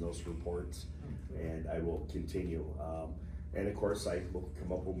of time in those reports, and I will continue. And of course, I will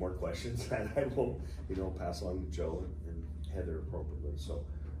come up with more questions that I will, pass along to Joe and Heather appropriately. So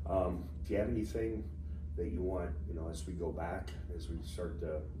if you have anything that you want, as we go back, as we start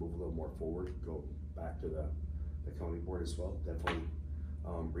to move a little more forward, go back to the county board as well, definitely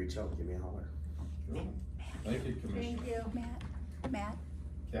reach out, give me a holler. Cool. Thank you, Commissioner. Thank you. Matt,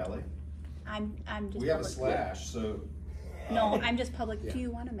 Kelly. I'm just. We have a public. slash, so. No, I'm just public. Yeah. Do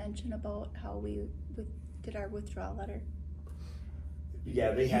you want to mention about how we did our withdrawal letter?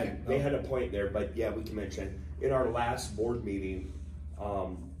 Yeah, they had a point there, but yeah, we can mention, in our last board meeting,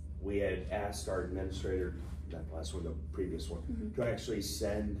 we had asked our administrator, not the last one, the previous one, to actually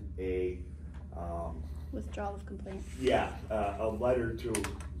send a, Withdrawal of complaint. a letter to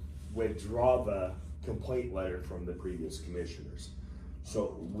withdraw the complaint letter from the previous commissioners.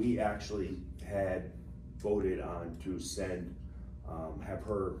 So we actually had voted on to send, have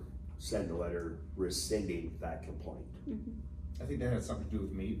her send a letter rescinding that complaint. I think that had something to do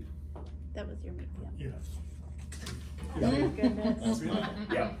with meat. That was your meeting. Yeah. Yes. Oh, goodness. That's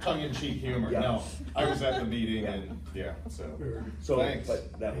my tongue-in-cheek humor. Yeah. No, I was at the meeting and, so. So, Thanks.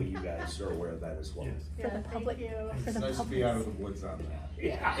 but that way you guys are aware of that as well. Yes. For the public. Thank you. For It's the nice to public. be out of the woods on that.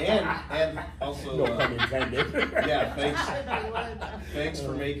 Yeah. And also, No pun intended. yeah, thanks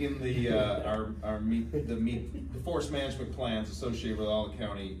for making the forest management plans associated with all the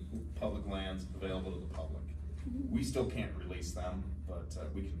county public lands available to the public. We still can't release them, but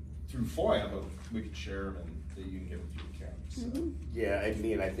we can through FOIA, but we can share them and you can give them through the county. So. Yeah, I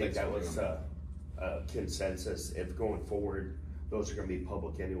mean, I think Thanks that for was doing a consensus. If going forward, those are gonna be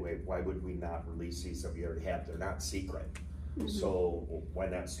public anyway, why would we not release these that we already have? They're not secret. So why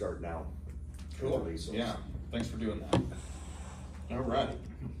not start now? to Cool. release those? Yeah, thanks for doing that. All right.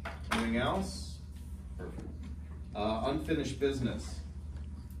 Anything else? Perfect. Unfinished business.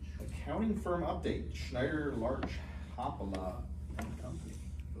 Accounting firm update. Schneider Large Hopala and Company.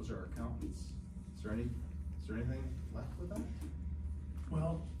 Those are our accountants. Is there anything left with that?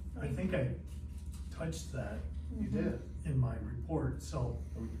 Well, I think I touched that You did. in my report, so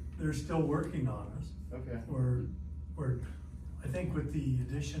they're still working on us. Okay. We're, I think with the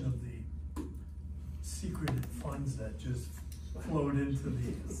addition of the secreted funds that just flowed into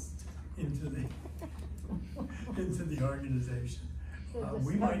the organization,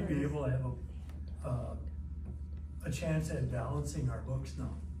 we might be able to have a chance at balancing our books now.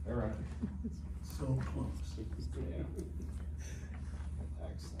 All right. So close. Yeah.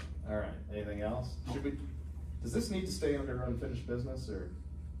 Excellent. All right. Anything else? Should we? Does this need to stay under unfinished business, or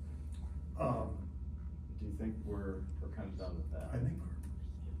do you think we're kind of done with that? I think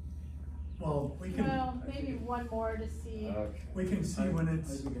well, we can. Well, maybe one more to see. Okay. We can see when I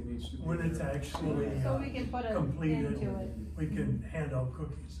it's, think it needs to be when it's there. actually So we can put an completed. end to it. We can hand out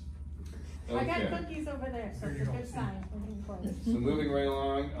cookies. I got Okay. cookies over there, so There it's you a go. good sign. We can close. So moving right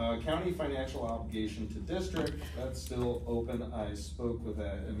along, county financial obligation to district, that's still open. I spoke with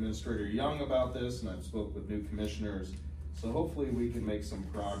Administrator Young about this, and I've spoke with new commissioners. So hopefully we can make some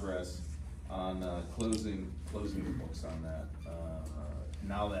progress on closing the books on that.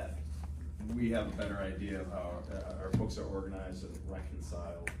 Now that we have a better idea of how our books are organized and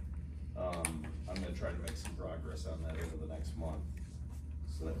reconciled, I'm gonna try to make some progress on that over the next month,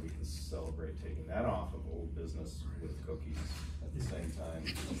 so that we can celebrate taking that off of old business with cookies at the same time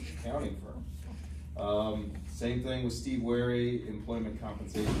as the accounting firm. Same thing with Steve Wary, employment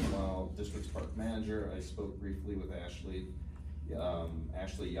compensation while district's park manager. I spoke briefly with Ashley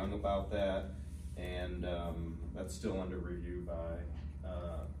Young about that, and that's still under review by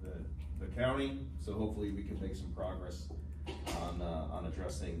the county. So hopefully we can make some progress on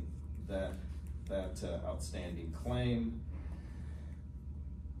addressing that outstanding claim.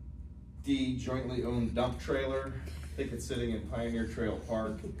 The jointly owned dump trailer, I think it's sitting in Pioneer Trail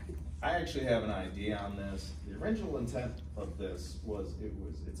Park. I actually have an idea on this. The original intent of this was,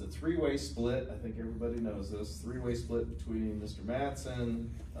 it's a three-way split. I think everybody knows this. Three-way split between Mr. Mattson,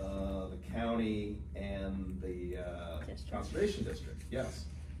 the county, and the Conservation District, yes.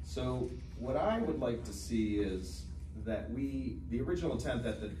 So what I would like to see is that the original intent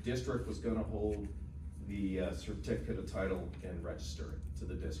that the district was gonna hold the certificate of title and register it to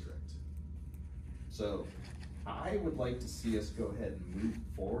the district. So I would like to see us go ahead and move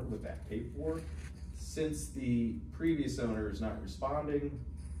forward with that paperwork. Since the previous owner is not responding,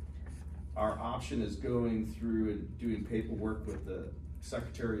 our option is going through and doing paperwork with the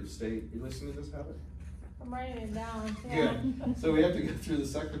Secretary of State. You listening to this, Heather? I'm writing it down, yeah. Good. So we have to go through the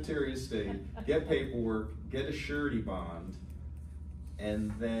Secretary of State, get paperwork, get a surety bond,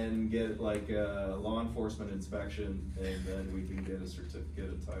 and then get like a law enforcement inspection, and then we can get a certificate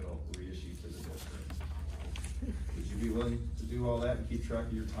of title reissued to the district. Would you be willing to do all that and keep track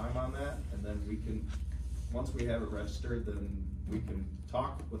of your time on that? And then we can, once we have it registered, then we can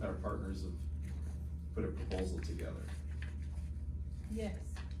talk with our partners of put a proposal together. Yes.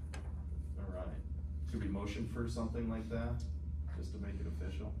 All right. Should we motion for something like that, just to make it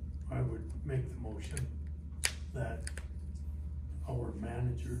official? I would make the motion that our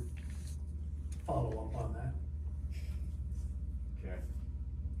manager follow up on that. Okay.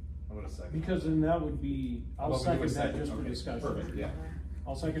 I'm gonna second. Because then that would be, I'll Well, we do a second that just for okay, discussion. Perfect, yeah.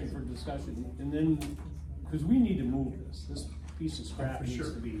 I'll second it for discussion, and then, because we need to move this piece of scrap For needs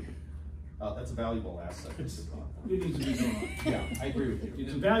sure. to be, That's a valuable asset. it needs to be gone. Yeah, I agree with you.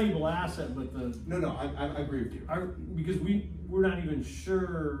 It's a valuable asset, but No, I agree with you. because we're not even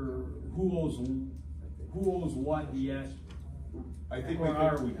sure who owes what yet. I think Or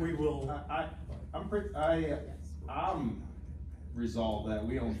are we? We will, I'm resolved that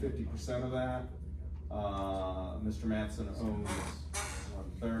we own 50% of that. Mr. Mattson owns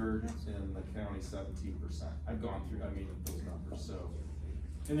 1/3 and the county 17%. I've gone through, those numbers, so.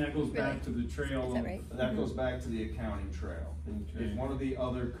 And that goes back to the trail. Is that right? That goes back to the accounting trail. If one of the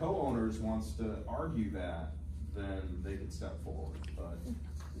other co-owners wants to argue that, then they can step forward, but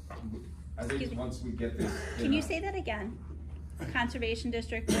I Excuse think me. once we get this. Can you say that again? Conservation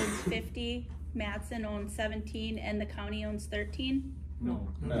District owns 50, Mattson owns 17, and the county owns 13? No.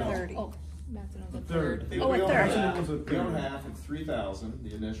 No. 30. Oh, Mattson owns A a third. third. Oh, a third. We own half of 3,000,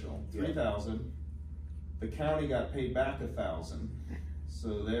 the initial, 3,000. The county got paid back 1,000,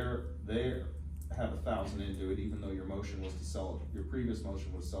 so they have 1,000 into it, even though your motion was to sell, your previous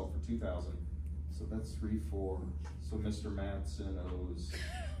motion was to sell for 2,000. So that's 3, 4, so Mr. Mattson owes,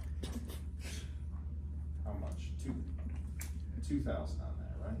 how much? 2,000 on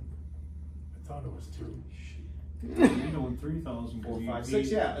that, right? I thought it was 2. You know, 3,000. 4, 5, 6,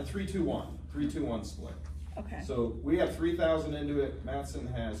 yeah, a 3-2-1, 3-2-1 split. Okay. So we have 3,000 into it,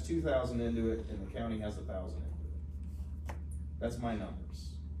 Mattson has 2,000 into it, and the county has 1,000 into it. That's my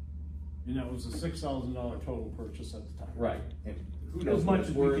numbers. And that was a $6,000 total purchase at the time. Right, and who As knows much what as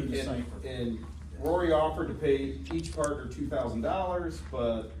it's we worth, can decipher. and Rory offered to pay each partner $2,000,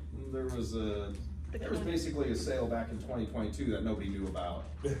 but there was basically a sale back in 2022 that nobody knew about.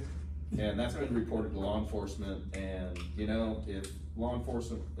 And that's been reported to law enforcement, and if law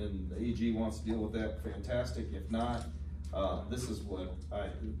enforcement and the AG wants to deal with that, fantastic. If not, this is what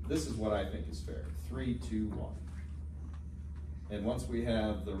I think is fair, 3, 2, 1. And once we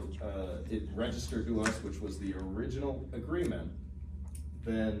have it registered to us, which was the original agreement,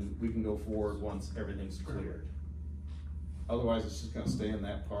 then we can go forward once everything's cleared. Otherwise, it's just gonna stay in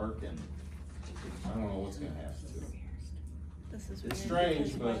that park, and I don't know what's gonna happen to it. This is It's weird,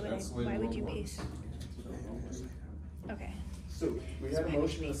 strange, because but that's the way why the would you world pay? works. Okay. So, we have a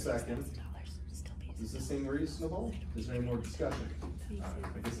motion and a second. Does this seem reasonable? Is there any more discussion?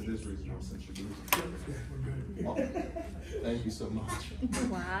 I guess it is reasonable since you're losing. We're good. Thank you so much.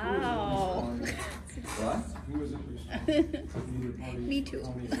 Wow. What? Who was it responsible? Either party, Me too.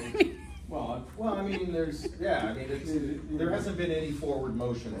 county, or- Well, I mean, there hasn't been any forward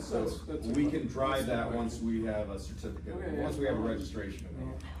motion, so That's we can drive that once we have a certificate, Okay, once we have a registration.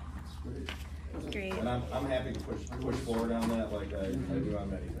 That's great. Great. And I'm happy to push forward on that like I do on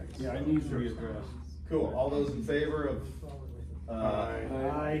many things. Yeah, it needs to be addressed. Cool, all those in favor of,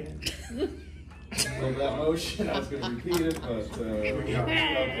 Aye. of that motion, I was gonna repeat it, but,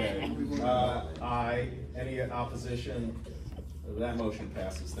 okay. Aye, any opposition? That motion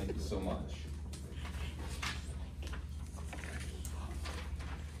passes, thank you so much.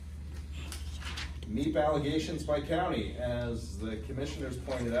 MEP allegations by county, as the commissioners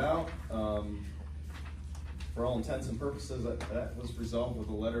pointed out, for all intents and purposes, that was resolved with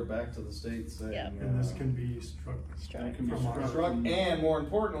a letter back to the state saying. Yep. And this can be struck. That can be from our- Struck, and more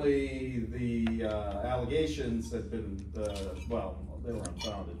importantly, the allegations have been, well, they were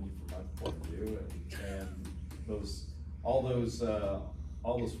unfounded from my point of view, and all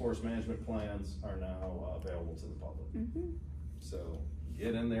those forest management plans are now available to the public. Mhm. So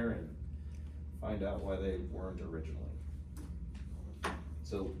get in there and find out why they weren't originally.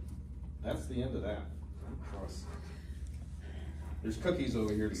 So that's the end of that. There's cookies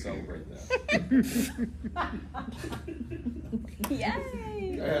over here to celebrate that.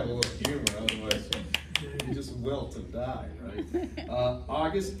 Yay! I have a little humor, otherwise you just wilt and die, right?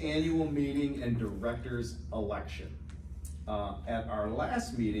 August annual meeting and directors election. At our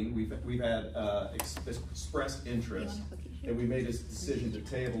last meeting, we've had expressed interest, and we made this decision to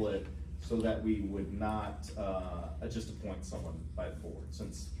table it so that we would not just appoint someone by the board,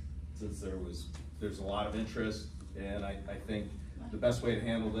 since there's a lot of interest, and I think the best way to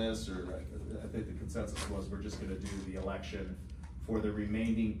handle this, or I think the consensus was, we're just gonna do the election for the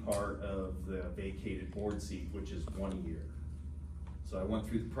remaining part of the vacated board seat, which is 1 year. So I went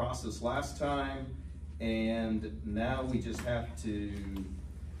through the process last time, and now we just have to,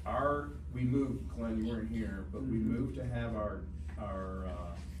 we moved, Glenn, you weren't here, but we moved to have our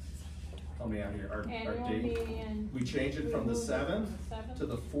help me out here, our Annual date. meeting. We changed it We from the moved it 7th from the 7th? to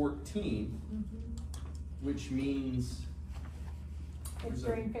the 14th, which means. It's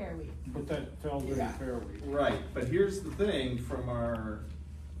during Fair Week. But that fell during Yeah. Fair Week. Right, but here's the thing, from our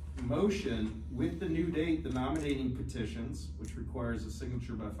motion, with the new date, the nominating petitions, which requires a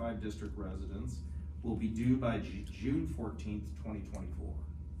signature by 5 district residents, will be due by June 14th, 2024.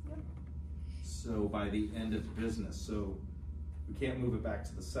 Yep. So by the end of business, so we can't move it back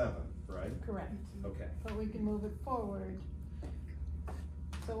to the 7th, right? Correct. Okay. But we can move it forward.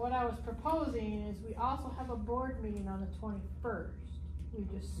 So what I was proposing is we also have a board meeting on the 21st. We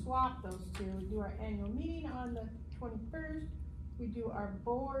just swap those two. We do our annual meeting on the 21st. We do our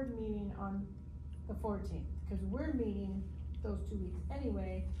board meeting on the 14th, because we're meeting those 2 weeks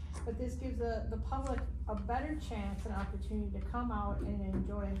anyway. But this gives the public a better chance and opportunity to come out and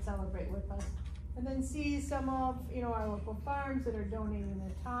enjoy and celebrate with us. And then see some of, our local farms that are donating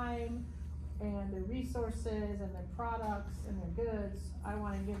their time and their resources and their products and their goods. I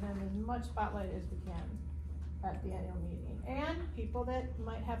wanna give them as much spotlight as we can at the annual meeting. And people that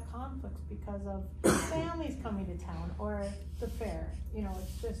might have conflicts because of families coming to town or the fair.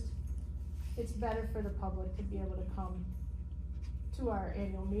 It's better for the public to be able to come to our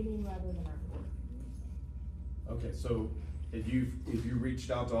annual meeting rather than our board meeting. Okay, so if you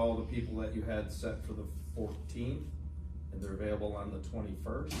reached out to all the people that you had set for the 14th, and they're available on the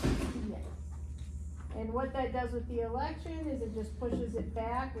 21st? Yes. And what that does with the election is it just pushes it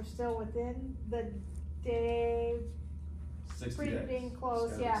back. We're still within the day, 60 pretty days. dang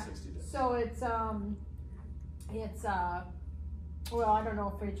close, It's gotta be yeah. 60 days. So well, I don't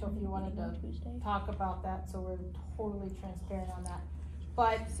know if Rachel, if you wanted to talk about that, so we're totally transparent on that.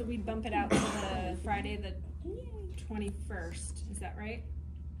 But So we'd bump it out to the Friday, the 21st, is that right?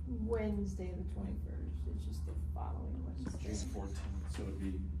 Wednesday, the 21st, it's just the following Wednesday. June 14th, so it'd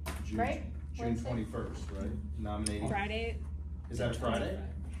be June, Right? June Wednesday? 21st, right? Nominating. Friday. Is that a Friday?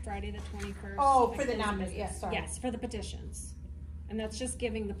 Friday the 21st. Oh, for I the close nominee, business. yes, sorry. Yes, for the petitions. And that's just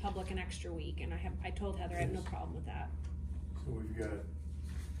giving the public an extra week, and I told Heather I have no problem with that. So we've got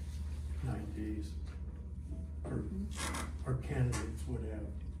 9 days. our candidates would have.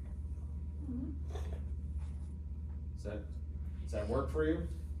 Does that work for you?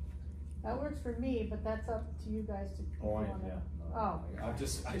 That works for me, but that's up to you guys to. Oh, Oh. I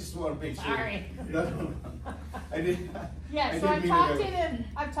just wanna make sure. Sorry. No. I didn't. Yeah, I so didn't mean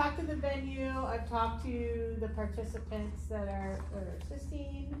I've talked to the venue, I've talked to the participants that are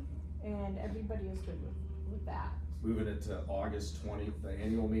assisting, and everybody is good with that. Moving it to August 20th, the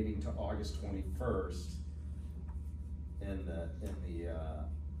annual meeting to August 21st. And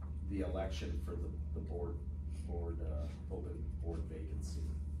the election for the board open board vacancy.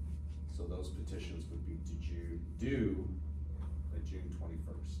 So those petitions would be due June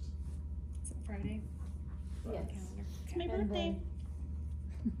 21st. Is it Friday? Yes. Calendar. It's my And birthday.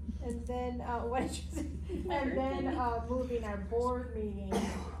 And then, what did you say? And then, moving our board meeting,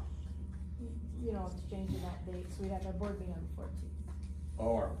 you know, it's changing that date, so we have our board meeting on the 14th.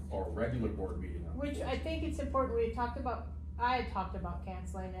 Or regular board meeting. on the Which I 14th. think it's important, I had talked about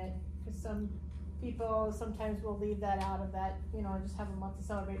canceling it, cause some people sometimes will leave that out of that, you know, and just have a month to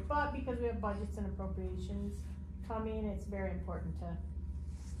celebrate. But because we have budgets and appropriations coming, it's very important to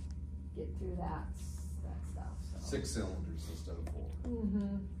get through that stuff, so. 6 cylinders instead of 4.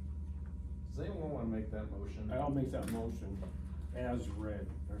 Mm-hmm. Does anyone wanna make that motion? I'll make that motion as read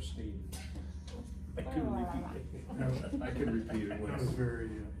or stated. I couldn't repeat it. I can repeat it. That was very,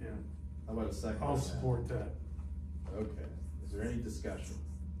 yeah. How about a second? I'll on that? support that. Okay, is there any discussion?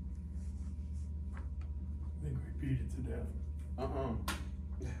 I think we beat it to death.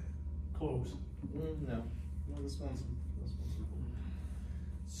 Close. No, this one's.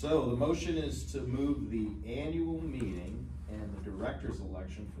 So the motion is to move the annual meeting and the director's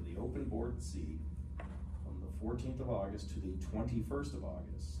election for the open board seat from the 14th of August to the 21st of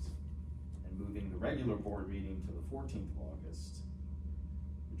August, and moving the regular board meeting to the 14th of August,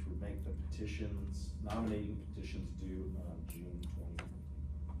 which would make the nominating petitions due on June 21st,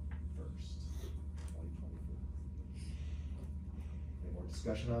 2024. Any more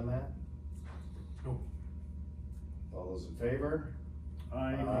discussion on that? Nope. All those in favor?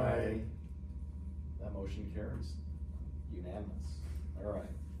 Aye. That motion carries. Unanimous. All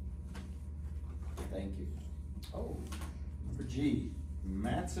right. Thank you. Oh, number G,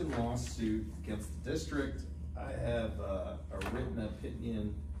 Mattson lawsuit against the district. I have a written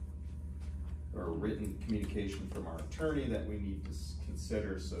opinion or a written communication from our attorney that we need to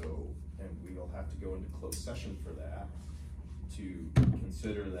consider, and we'll have to go into closed session for that to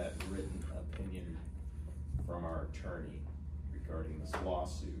consider that written opinion from our attorney regarding this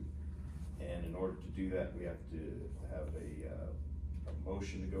lawsuit. And in order to do that, we have to have a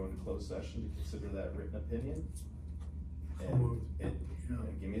motion to go into closed session to consider that written opinion. So moved.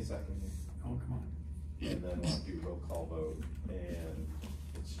 Give me a second here. Oh, come on. And then we'll do roll call vote, and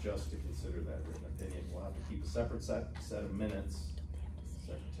it's just to consider that written opinion. We'll have to keep a separate set of minutes,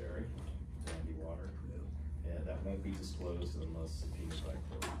 Secretary Randy Water, and that won't be disclosed unless subpoenaed by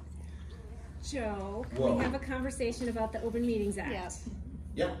court. Joe, can Whoa. we have a conversation about the Open Meetings Act? Yes.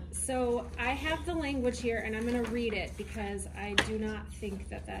 Yeah. So I have the language here, and I'm gonna read it because I do not think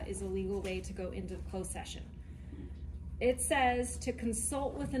that that is a legal way to go into the closed session. It says to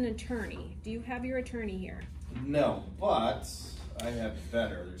consult with an attorney. Do you have your attorney here? No, but I have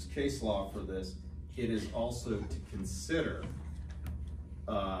better. There's case law for this. It is also to consider.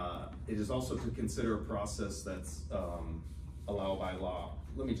 It is also to consider a process that's allowed by law.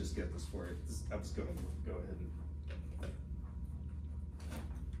 Let me just get this for you. I'm just going to go ahead and.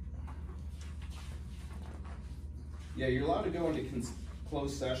 Yeah, you're allowed to go into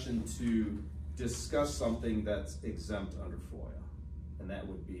closed session to discuss something that's exempt under FOIA, and that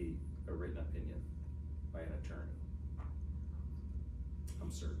would be a written opinion by an attorney.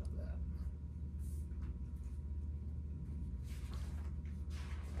 I'm certain of that.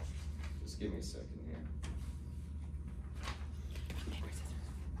 Just give me a second here.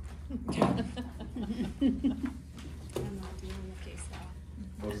 I'm not dealing with case law.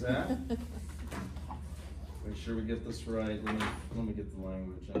 What was that? Make sure we get this right. Let me get the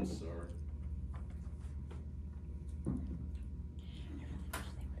language. I'm sorry.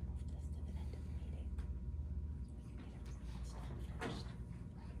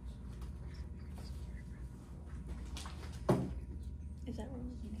 Is that what we're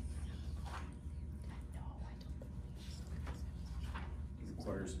meeting? No, I It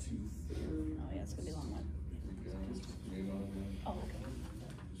requires 2/3. don't. Oh, yeah, it's gonna be a long one. Move on. Oh, okay.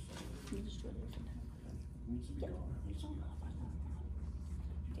 Can you just do it a different time? Yeah.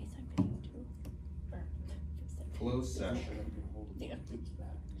 FaceTime video too? Or FaceTime? Closed session. Yeah.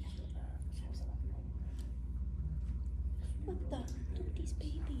 What the? Look at these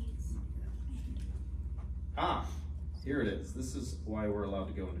babies. Here it is. This is why we're allowed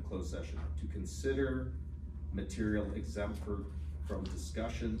to go into closed session. To consider material exempt from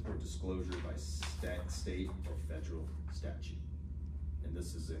discussion or disclosure by state or federal statute. And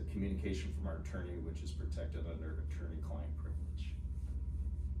this is a communication from our attorney, which is protected under attorney-client privilege.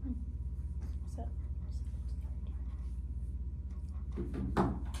 So,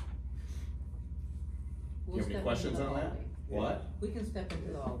 You have any questions on that? What? We can step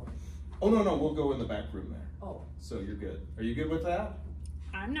into the hallway. Oh, no, we'll go in the back room there. Oh. So you're good. Are you good with that?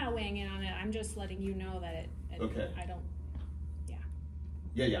 I'm not weighing in on it, I'm just letting you know that Okay. I don't,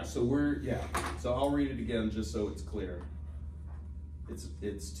 Yeah, so so I'll read it again just so it's clear.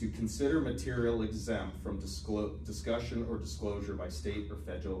 It's to consider material exempt from discussion or disclosure by state or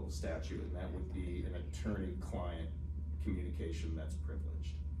federal statute, and that would be an attorney-client communication that's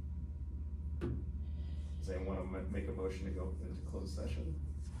privileged. Does anyone want to make a motion to go into closed session?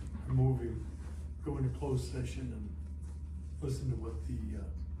 Go into closed session and listen to what the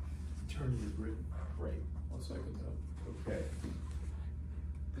attorney has written. Great. I'll second that. Okay.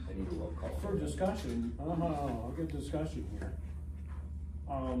 I need a roll call. For discussion, I'll get discussion here.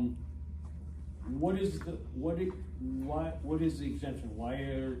 What is the exemption?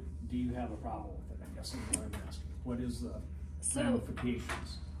 Do you have a problem with it? I guess is what I'm asking. What is the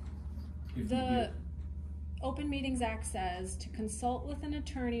ramifications? if you The get- Open Meetings Act says to consult with an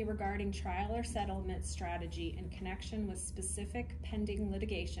attorney regarding trial or settlement strategy in connection with specific pending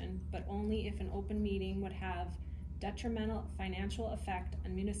litigation, but only if an open meeting would have detrimental financial effect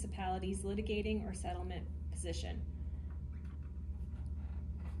on municipalities' litigating or settlement position.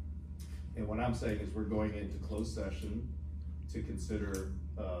 And what I'm saying is we're going into closed session to consider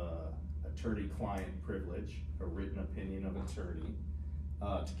attorney-client privilege, a written opinion of attorney,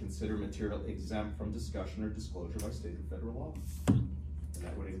 to consider material exempt from discussion or disclosure by state or federal law. And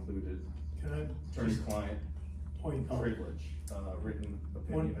that would include Can I attorney-client point out privilege, written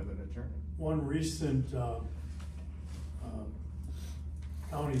opinion of an attorney. one recent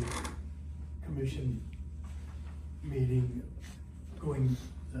county commission meeting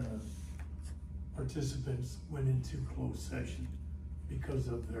participants went into closed session because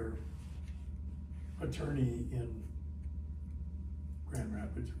of their attorney in Grand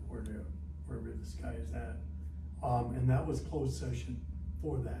Rapids, or wherever this guy is at. And that was closed session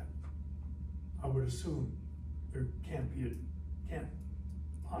for that. I would assume there can't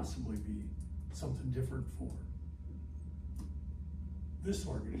possibly be something different for this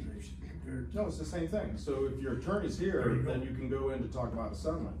organization compared to. No, it's the same thing. So if your attorney's here, There you go. then you can go in to talk about a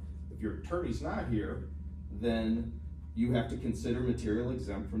settlement. If your attorney's not here, then you have to consider material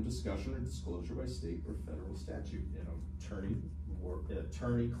exempt from discussion or disclosure by state or federal statute. You know,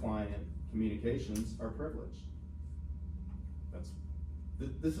 attorney-client communications are privileged.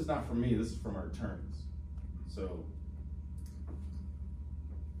 This is not from me, this is from our attorneys. So,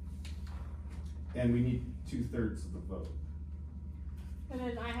 and we need 2/3 of the vote. And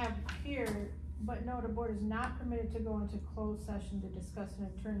then I have here, but no, the board is not permitted to go into closed session to discuss an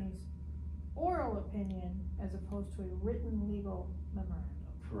attorney's oral opinion as opposed to a written legal memorandum.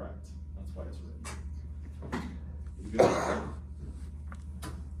 Correct, that's why it's written. You good?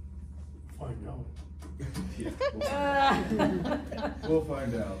 Find out. Yeah, we'll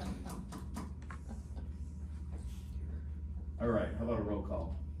find out. All right, how about a roll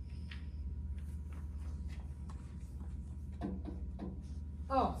call?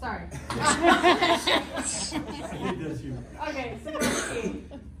 Oh, sorry. I think that's you. Okay, so Rosie,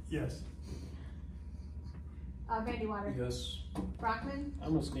 Yes. Vandy Water, Yes. Brockman,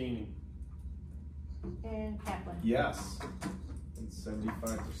 I'm abstaining. and Kaplan. Yes. And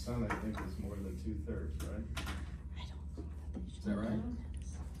 75%, I think, is more than 2/3, right? Is that right?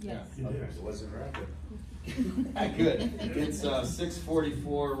 Yes. Yeah. It Okay, is. so let's wrap it. Good. It's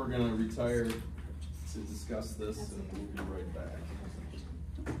 6:44. We're gonna retire to discuss this, and we'll be right back.